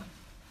faith.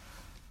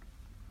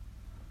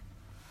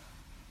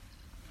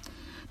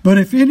 But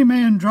if any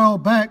man draw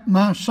back,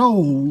 my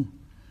soul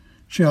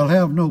shall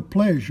have no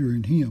pleasure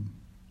in him.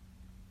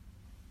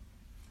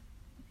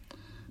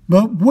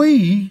 But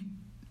we,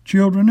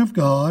 children of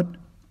God,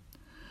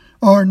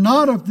 are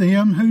not of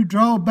them who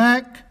draw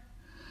back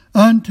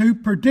unto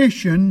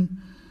perdition,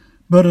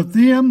 but of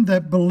them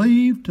that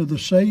believe to the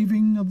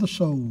saving of the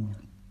soul.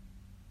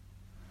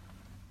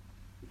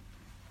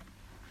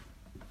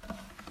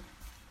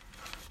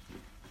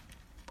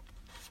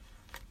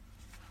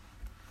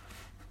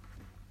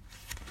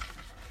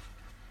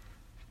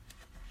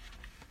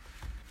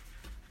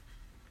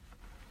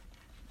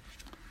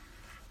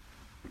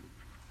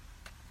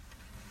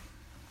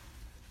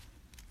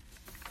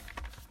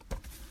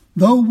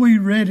 though we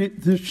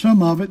read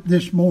some of it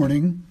this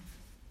morning,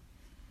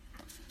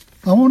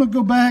 I want to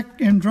go back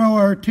and draw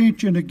our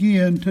attention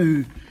again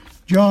to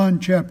John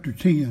chapter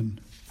 10.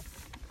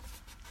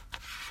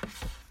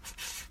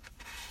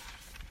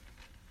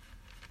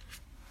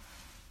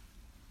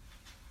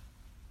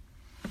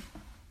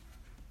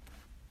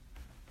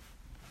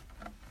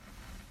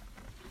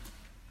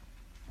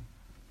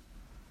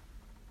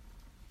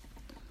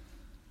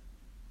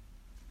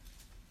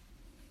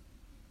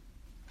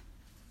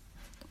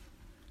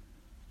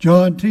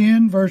 John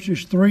 10,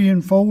 verses 3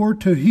 and 4,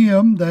 to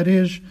him, that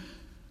is,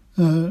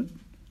 to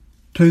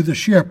the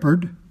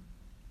shepherd,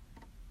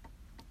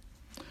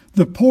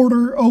 the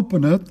porter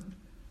openeth,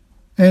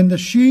 and the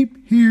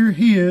sheep hear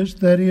his,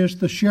 that is,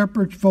 the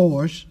shepherd's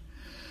voice,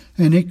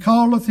 and he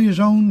calleth his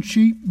own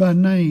sheep by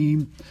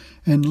name,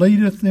 and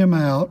leadeth them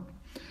out.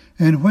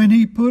 And when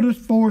he putteth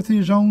forth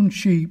his own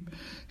sheep,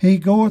 he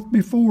goeth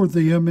before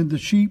them, and the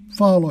sheep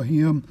follow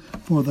him,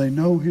 for they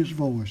know his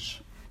voice.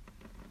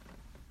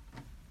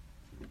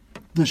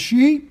 The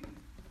sheep,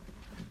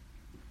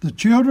 the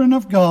children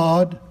of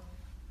God,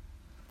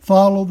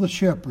 follow the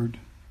shepherd.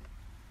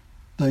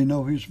 They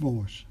know his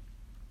voice.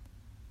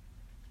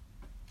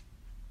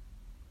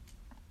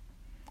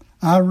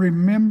 I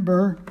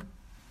remember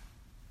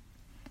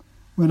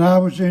when I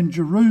was in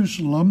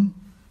Jerusalem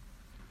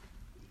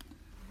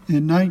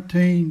in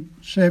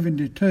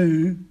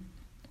 1972,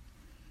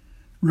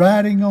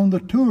 riding on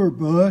the tour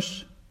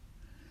bus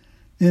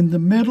in the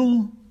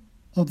middle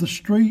of the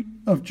street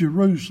of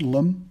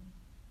Jerusalem,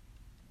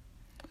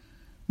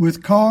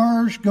 with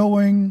cars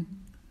going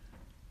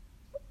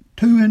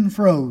to and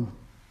fro,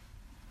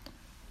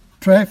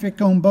 traffic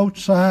on both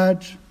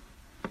sides,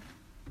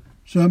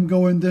 some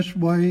going this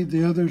way,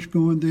 the others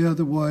going the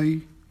other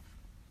way.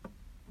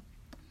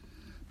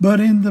 But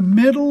in the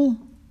middle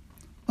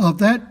of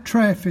that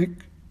traffic,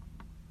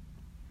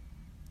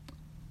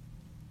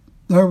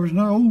 there was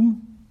no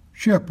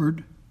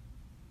shepherd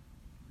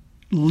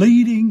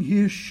leading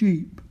his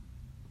sheep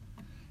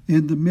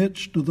in the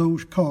midst of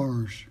those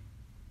cars.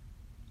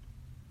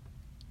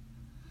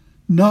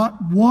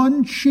 Not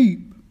one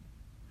sheep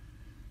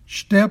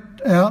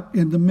stepped out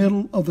in the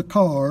middle of the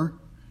car,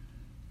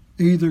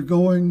 either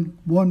going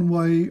one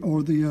way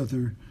or the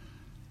other.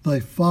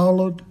 They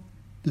followed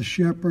the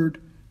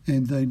shepherd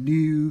and they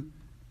knew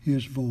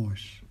his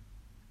voice.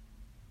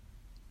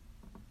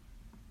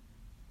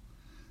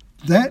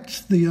 That's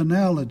the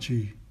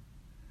analogy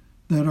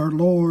that our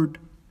Lord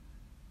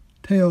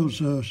tells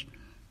us.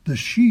 The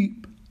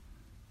sheep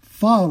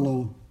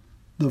follow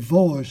the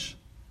voice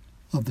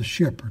of the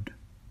shepherd.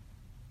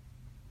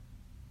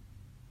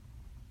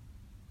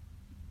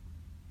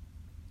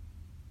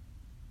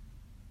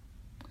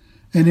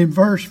 And in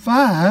verse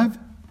 5,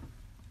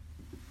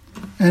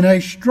 and a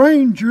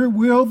stranger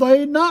will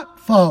they not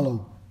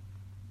follow,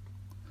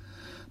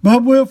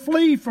 but will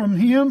flee from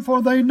him,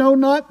 for they know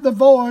not the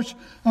voice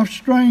of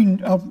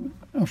strangers.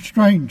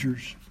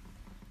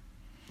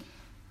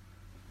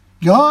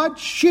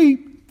 God's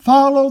sheep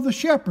follow the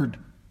shepherd.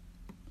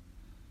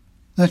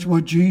 That's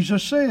what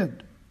Jesus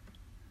said.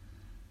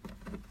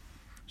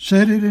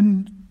 Said it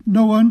in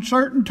no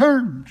uncertain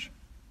terms.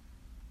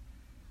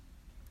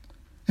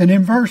 And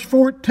in verse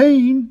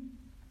 14,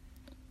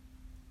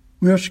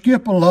 we'll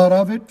skip a lot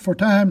of it for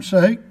time's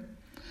sake.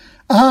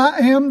 I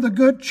am the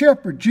good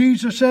shepherd.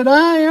 Jesus said,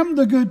 I am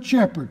the good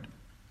shepherd,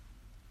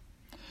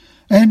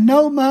 and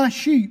know my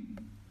sheep,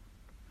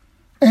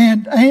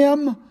 and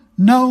am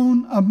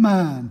known of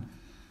mine.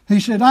 He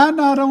said, I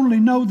not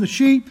only know the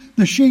sheep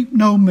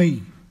know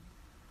me.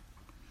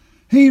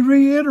 He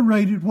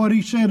reiterated what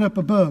he said up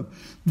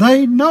above.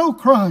 They know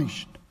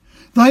Christ.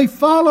 They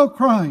follow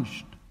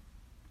Christ.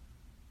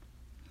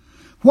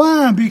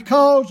 Why?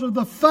 Because of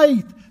the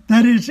faith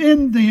that is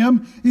in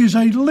them is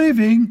a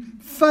living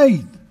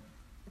faith.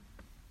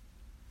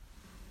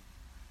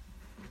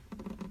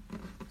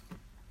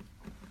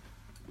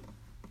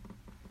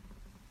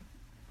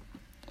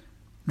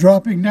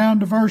 Dropping down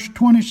to verse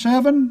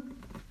 27.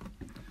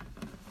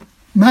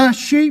 My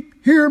sheep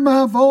hear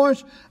my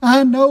voice,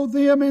 I know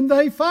them, and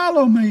they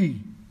follow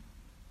me.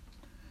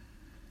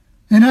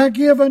 And I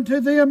give unto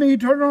them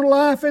eternal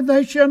life, and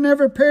they shall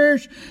never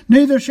perish,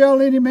 neither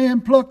shall any man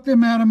pluck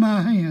them out of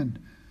my hand.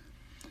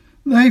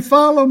 They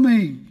follow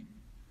me,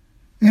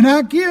 and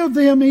I give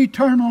them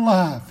eternal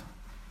life.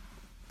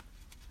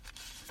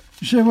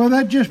 You say, well,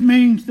 that just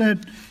means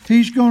that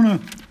he's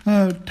going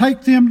to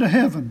take them to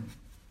heaven.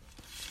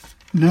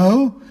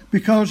 No,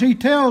 because he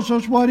tells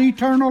us what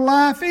eternal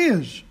life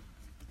is.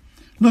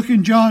 Look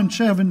in John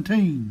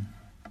 17.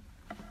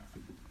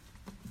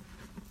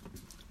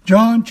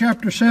 John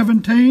chapter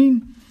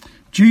 17,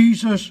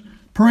 Jesus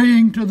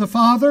praying to the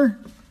Father.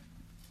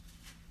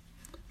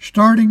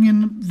 Starting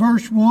in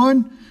verse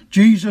 1,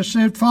 Jesus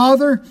said,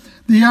 Father,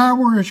 the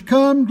hour is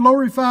come,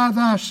 glorify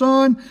thy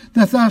Son,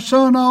 that thy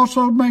Son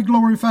also may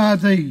glorify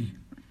thee.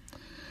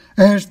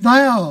 As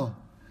thou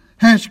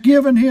hast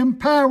given him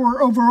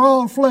power over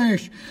all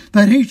flesh,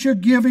 that he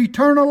should give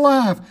eternal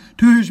life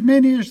to as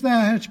many as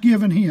thou hast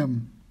given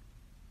him.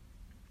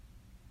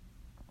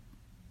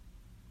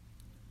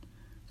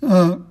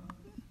 Now,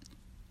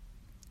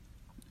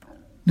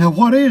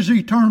 what is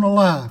eternal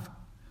life?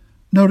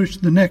 Notice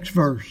the next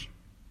verse.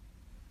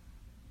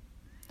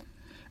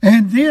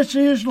 And this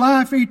is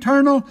life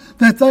eternal,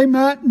 that they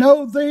might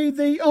know thee,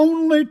 the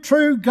only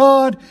true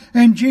God,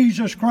 and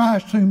Jesus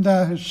Christ, whom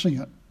thou hast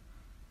sent.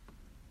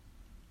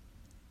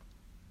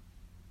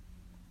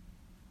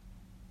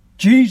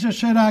 Jesus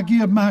said, I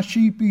give my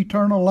sheep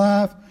eternal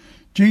life.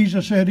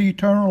 Jesus said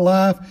eternal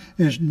life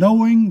is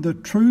knowing the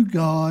true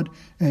God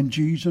and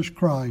Jesus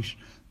Christ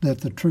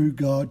that the true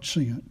God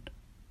sent.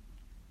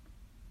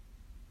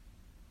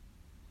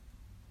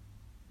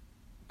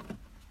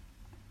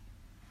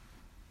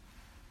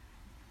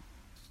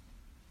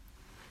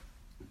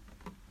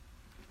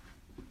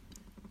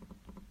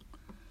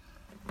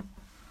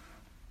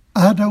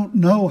 I don't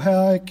know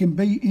how it can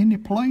be any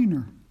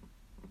plainer.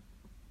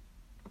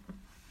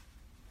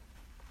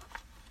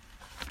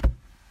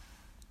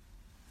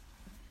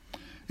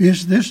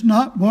 Is this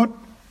not what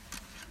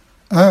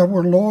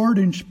our Lord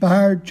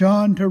inspired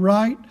John to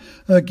write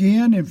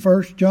again in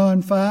 1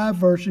 John 5,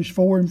 verses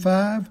 4 and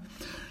 5?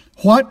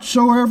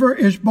 Whatsoever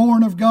is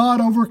born of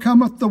God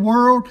overcometh the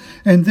world,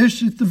 and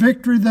this is the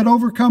victory that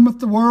overcometh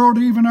the world,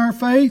 even our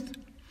faith.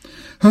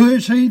 Who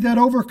is he that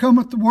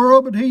overcometh the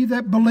world, but he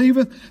that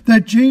believeth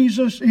that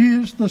Jesus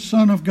is the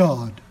Son of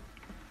God?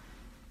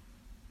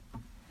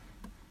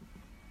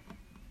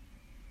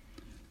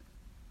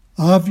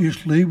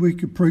 Obviously, we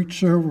could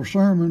preach several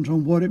sermons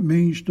on what it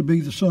means to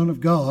be the Son of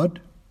God,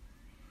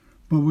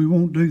 but we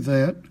won't do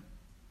that.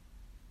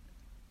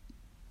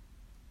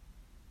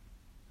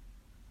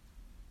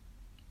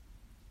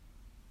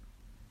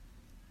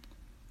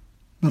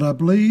 But I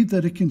believe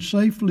that it can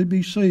safely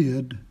be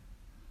said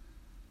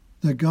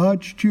that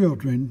God's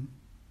children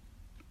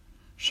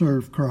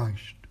serve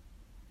Christ.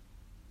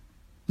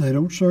 They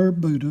don't serve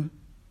Buddha.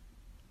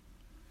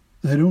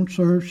 They don't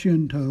serve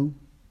Shinto.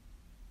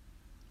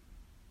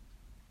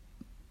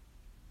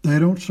 They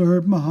don't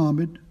serve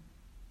Muhammad.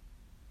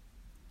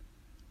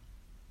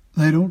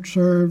 They don't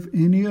serve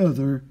any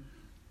other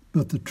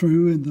but the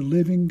true and the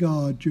living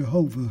God,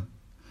 Jehovah,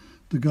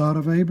 the God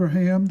of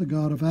Abraham, the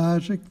God of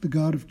Isaac, the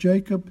God of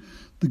Jacob,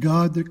 the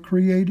God that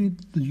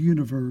created the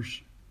universe,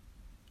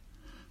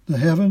 the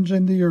heavens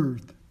and the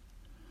earth,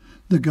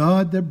 the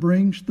God that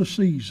brings the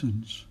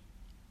seasons.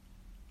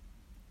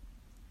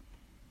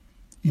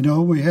 You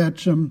know, we had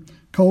some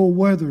cold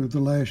weather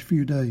the last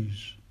few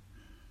days.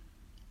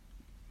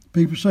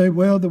 People say,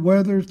 well, the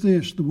weather's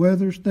this, the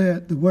weather's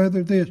that, the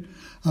weather this.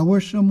 I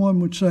wish someone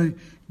would say,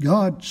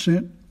 God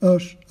sent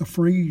us a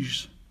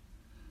freeze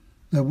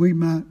that we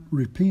might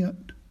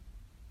repent.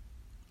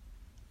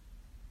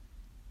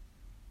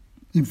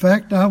 In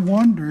fact, I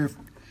wonder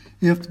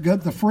if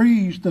the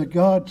freeze that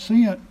God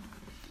sent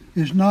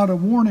is not a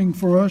warning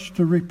for us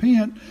to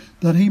repent,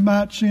 that he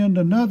might send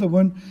another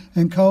one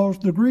and cause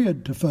the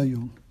grid to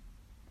fail.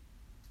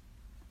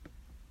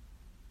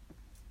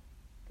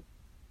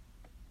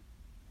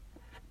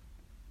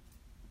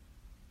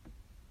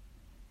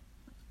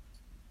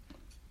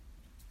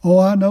 Oh,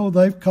 I know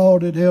they've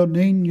called it El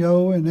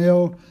Nino and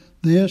El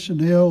this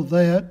and El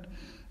that,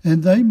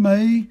 and they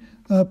may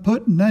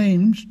put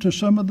names to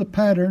some of the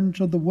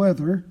patterns of the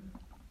weather,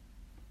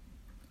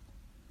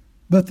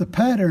 but the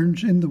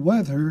patterns in the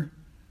weather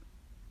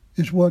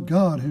is what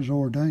God has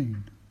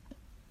ordained.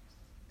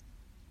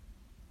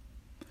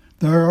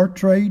 There are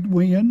trade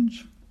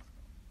winds.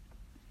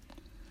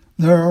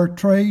 There are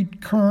trade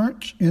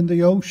currents in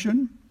the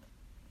ocean.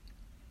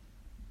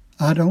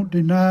 I don't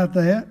deny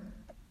that.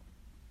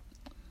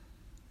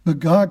 But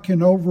God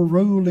can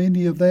overrule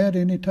any of that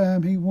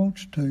anytime he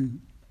wants to.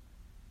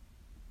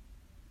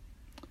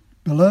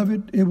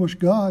 Beloved, it was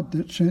God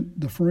that sent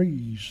the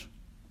freeze.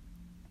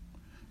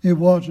 It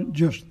wasn't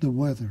just the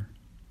weather.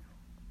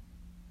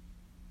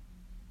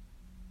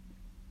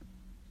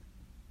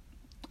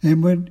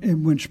 And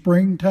when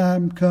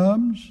springtime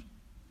comes,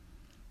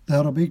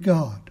 that'll be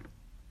God.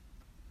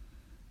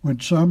 When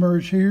summer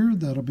is here,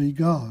 that'll be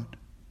God.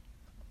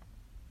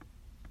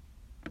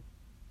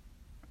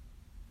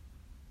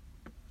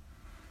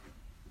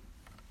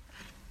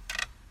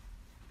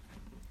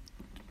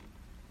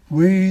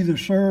 We either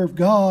serve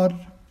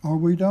God or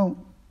we don't.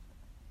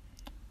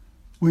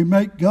 We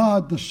make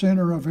God the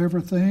center of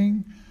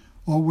everything,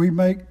 or we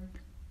make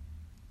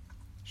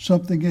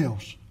something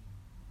else,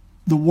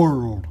 the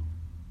world.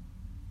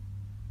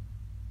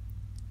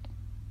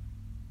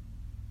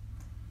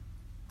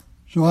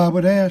 So I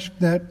would ask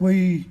that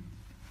we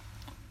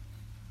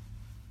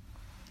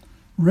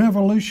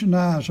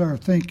revolutionize our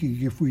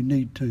thinking if we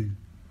need to.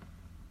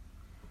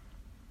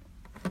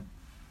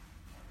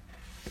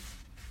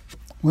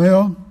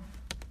 Well,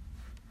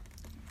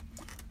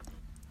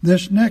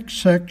 this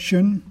next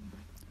section,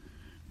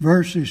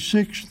 verses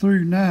 6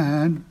 through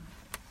 9,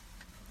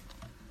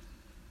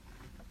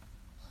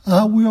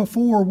 I will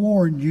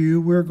forewarn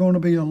you, we're going to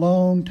be a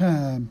long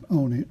time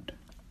on it.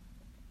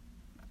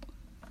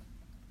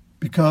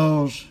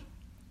 Because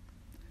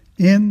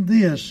in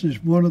this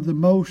is one of the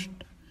most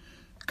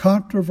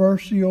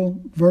controversial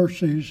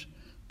verses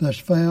that's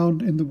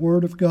found in the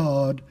Word of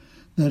God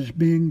that is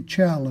being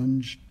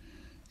challenged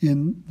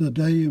in the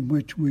day in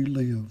which we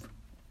live.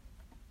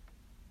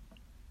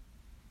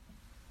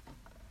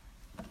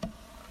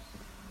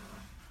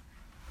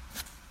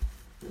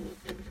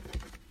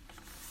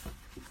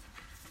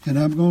 And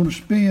I'm going to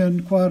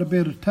spend quite a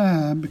bit of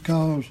time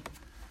because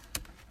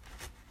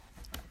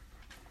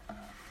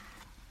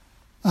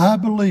I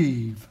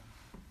believe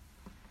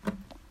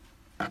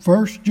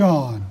 1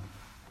 John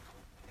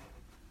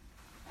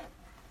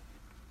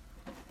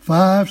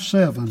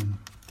 5:7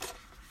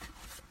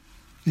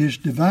 is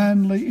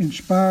divinely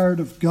inspired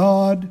of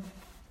God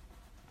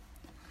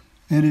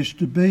and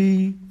it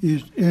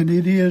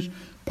is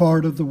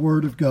part of the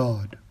Word of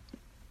God.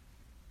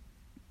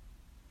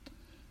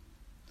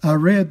 I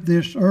read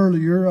this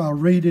earlier. I'll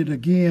read it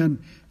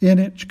again in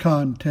its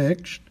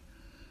context.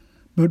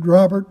 But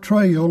Robert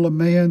Traill, a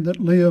man that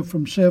lived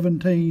from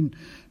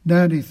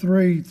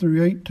 1793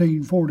 through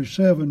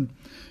 1847,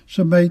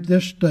 so made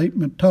this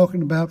statement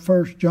talking about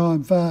 1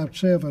 John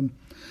 5:7.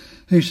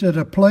 He said,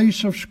 "A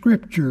place of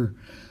Scripture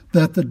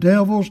that the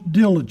devil's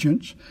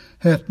diligence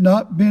hath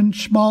not been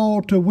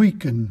small to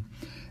weaken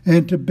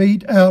and to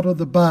beat out of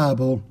the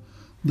Bible,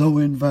 though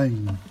in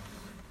vain."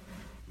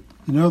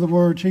 In other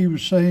words, he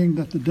was saying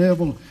that the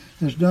devil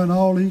has done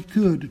all he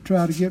could to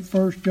try to get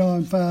 1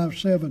 John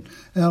 5:7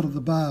 out of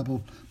the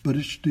Bible, but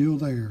it's still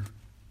there.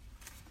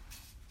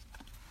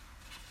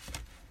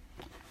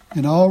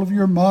 In all of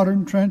your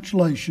modern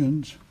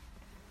translations,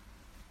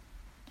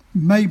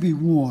 maybe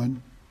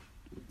one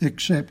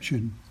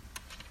exception,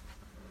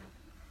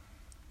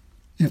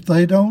 if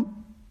they don't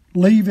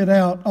leave it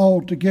out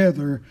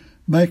altogether,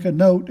 make a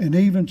note, and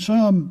even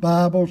some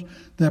Bibles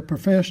that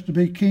profess to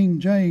be King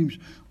James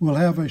will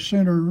have a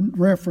center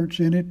reference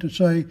in it to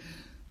say,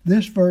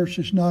 this verse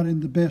is not in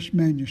the best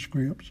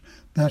manuscripts.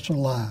 That's a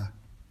lie.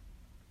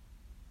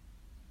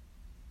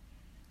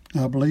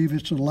 I believe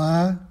it's a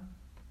lie,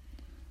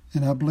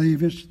 and I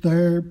believe it's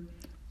there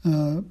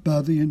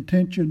by the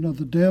intention of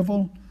the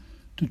devil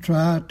to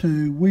try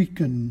to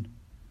weaken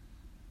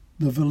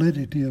the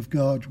validity of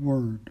God's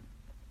Word.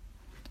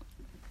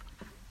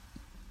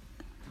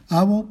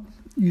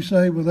 You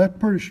say, well, that's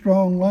pretty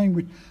strong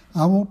language.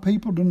 I want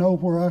people to know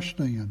where I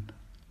stand.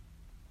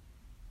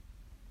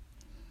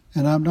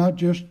 And I'm not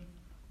just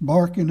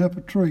barking up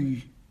a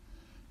tree.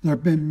 There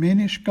have been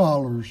many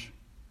scholars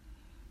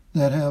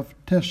that have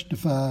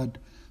testified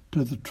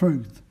to the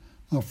truth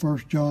of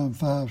 1 John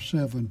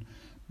 5:7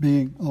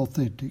 being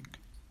authentic.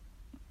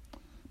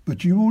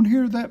 But you won't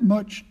hear that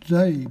much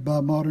today by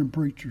modern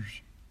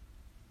preachers.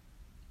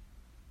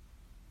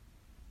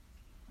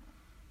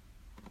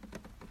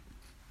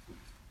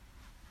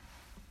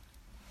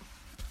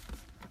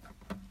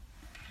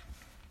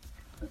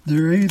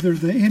 They're either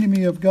the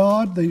enemy of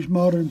God, these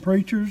modern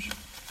preachers,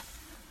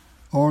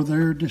 or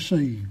they're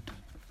deceived.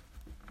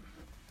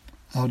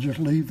 I'll just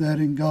leave that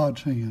in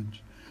God's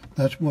hands.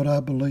 That's what I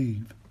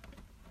believe.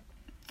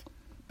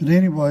 But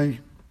anyway,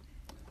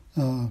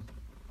 I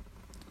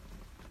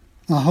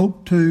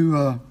hope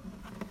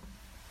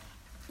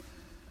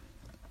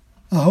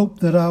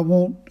that I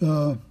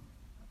won't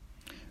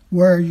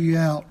wear you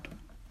out.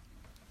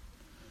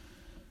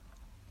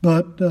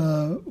 But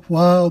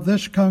while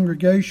this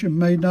congregation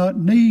may not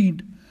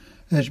need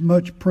as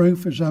much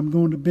proof as I'm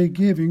going to be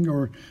giving,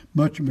 or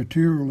much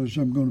material as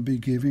I'm going to be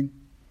giving,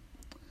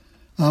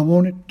 I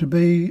want it to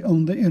be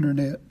on the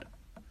internet.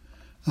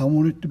 I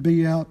want it to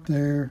be out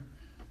there,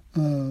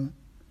 and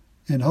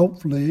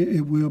hopefully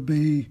it will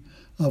be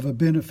of a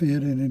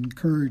benefit and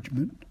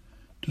encouragement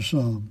to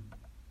some,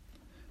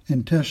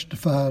 and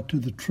testify to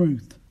the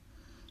truth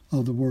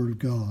of the Word of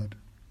God.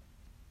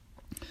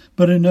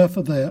 But enough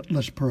of that.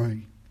 Let's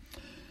pray.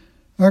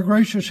 Our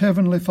gracious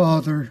Heavenly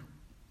Father,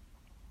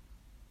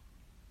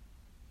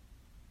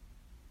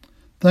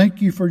 thank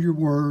you for your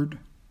Word.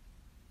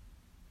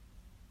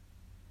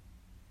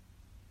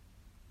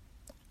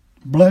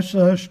 Bless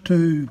us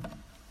to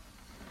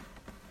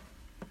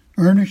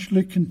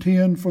earnestly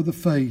contend for the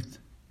faith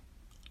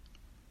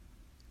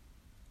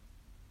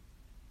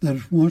that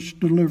is once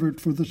delivered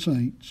for the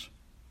saints.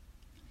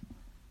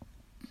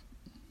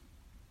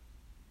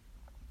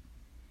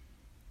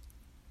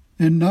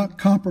 And not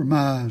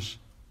compromise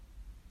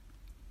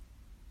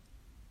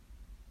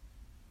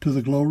to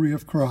the glory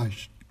of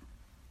Christ.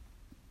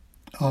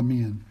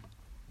 Amen.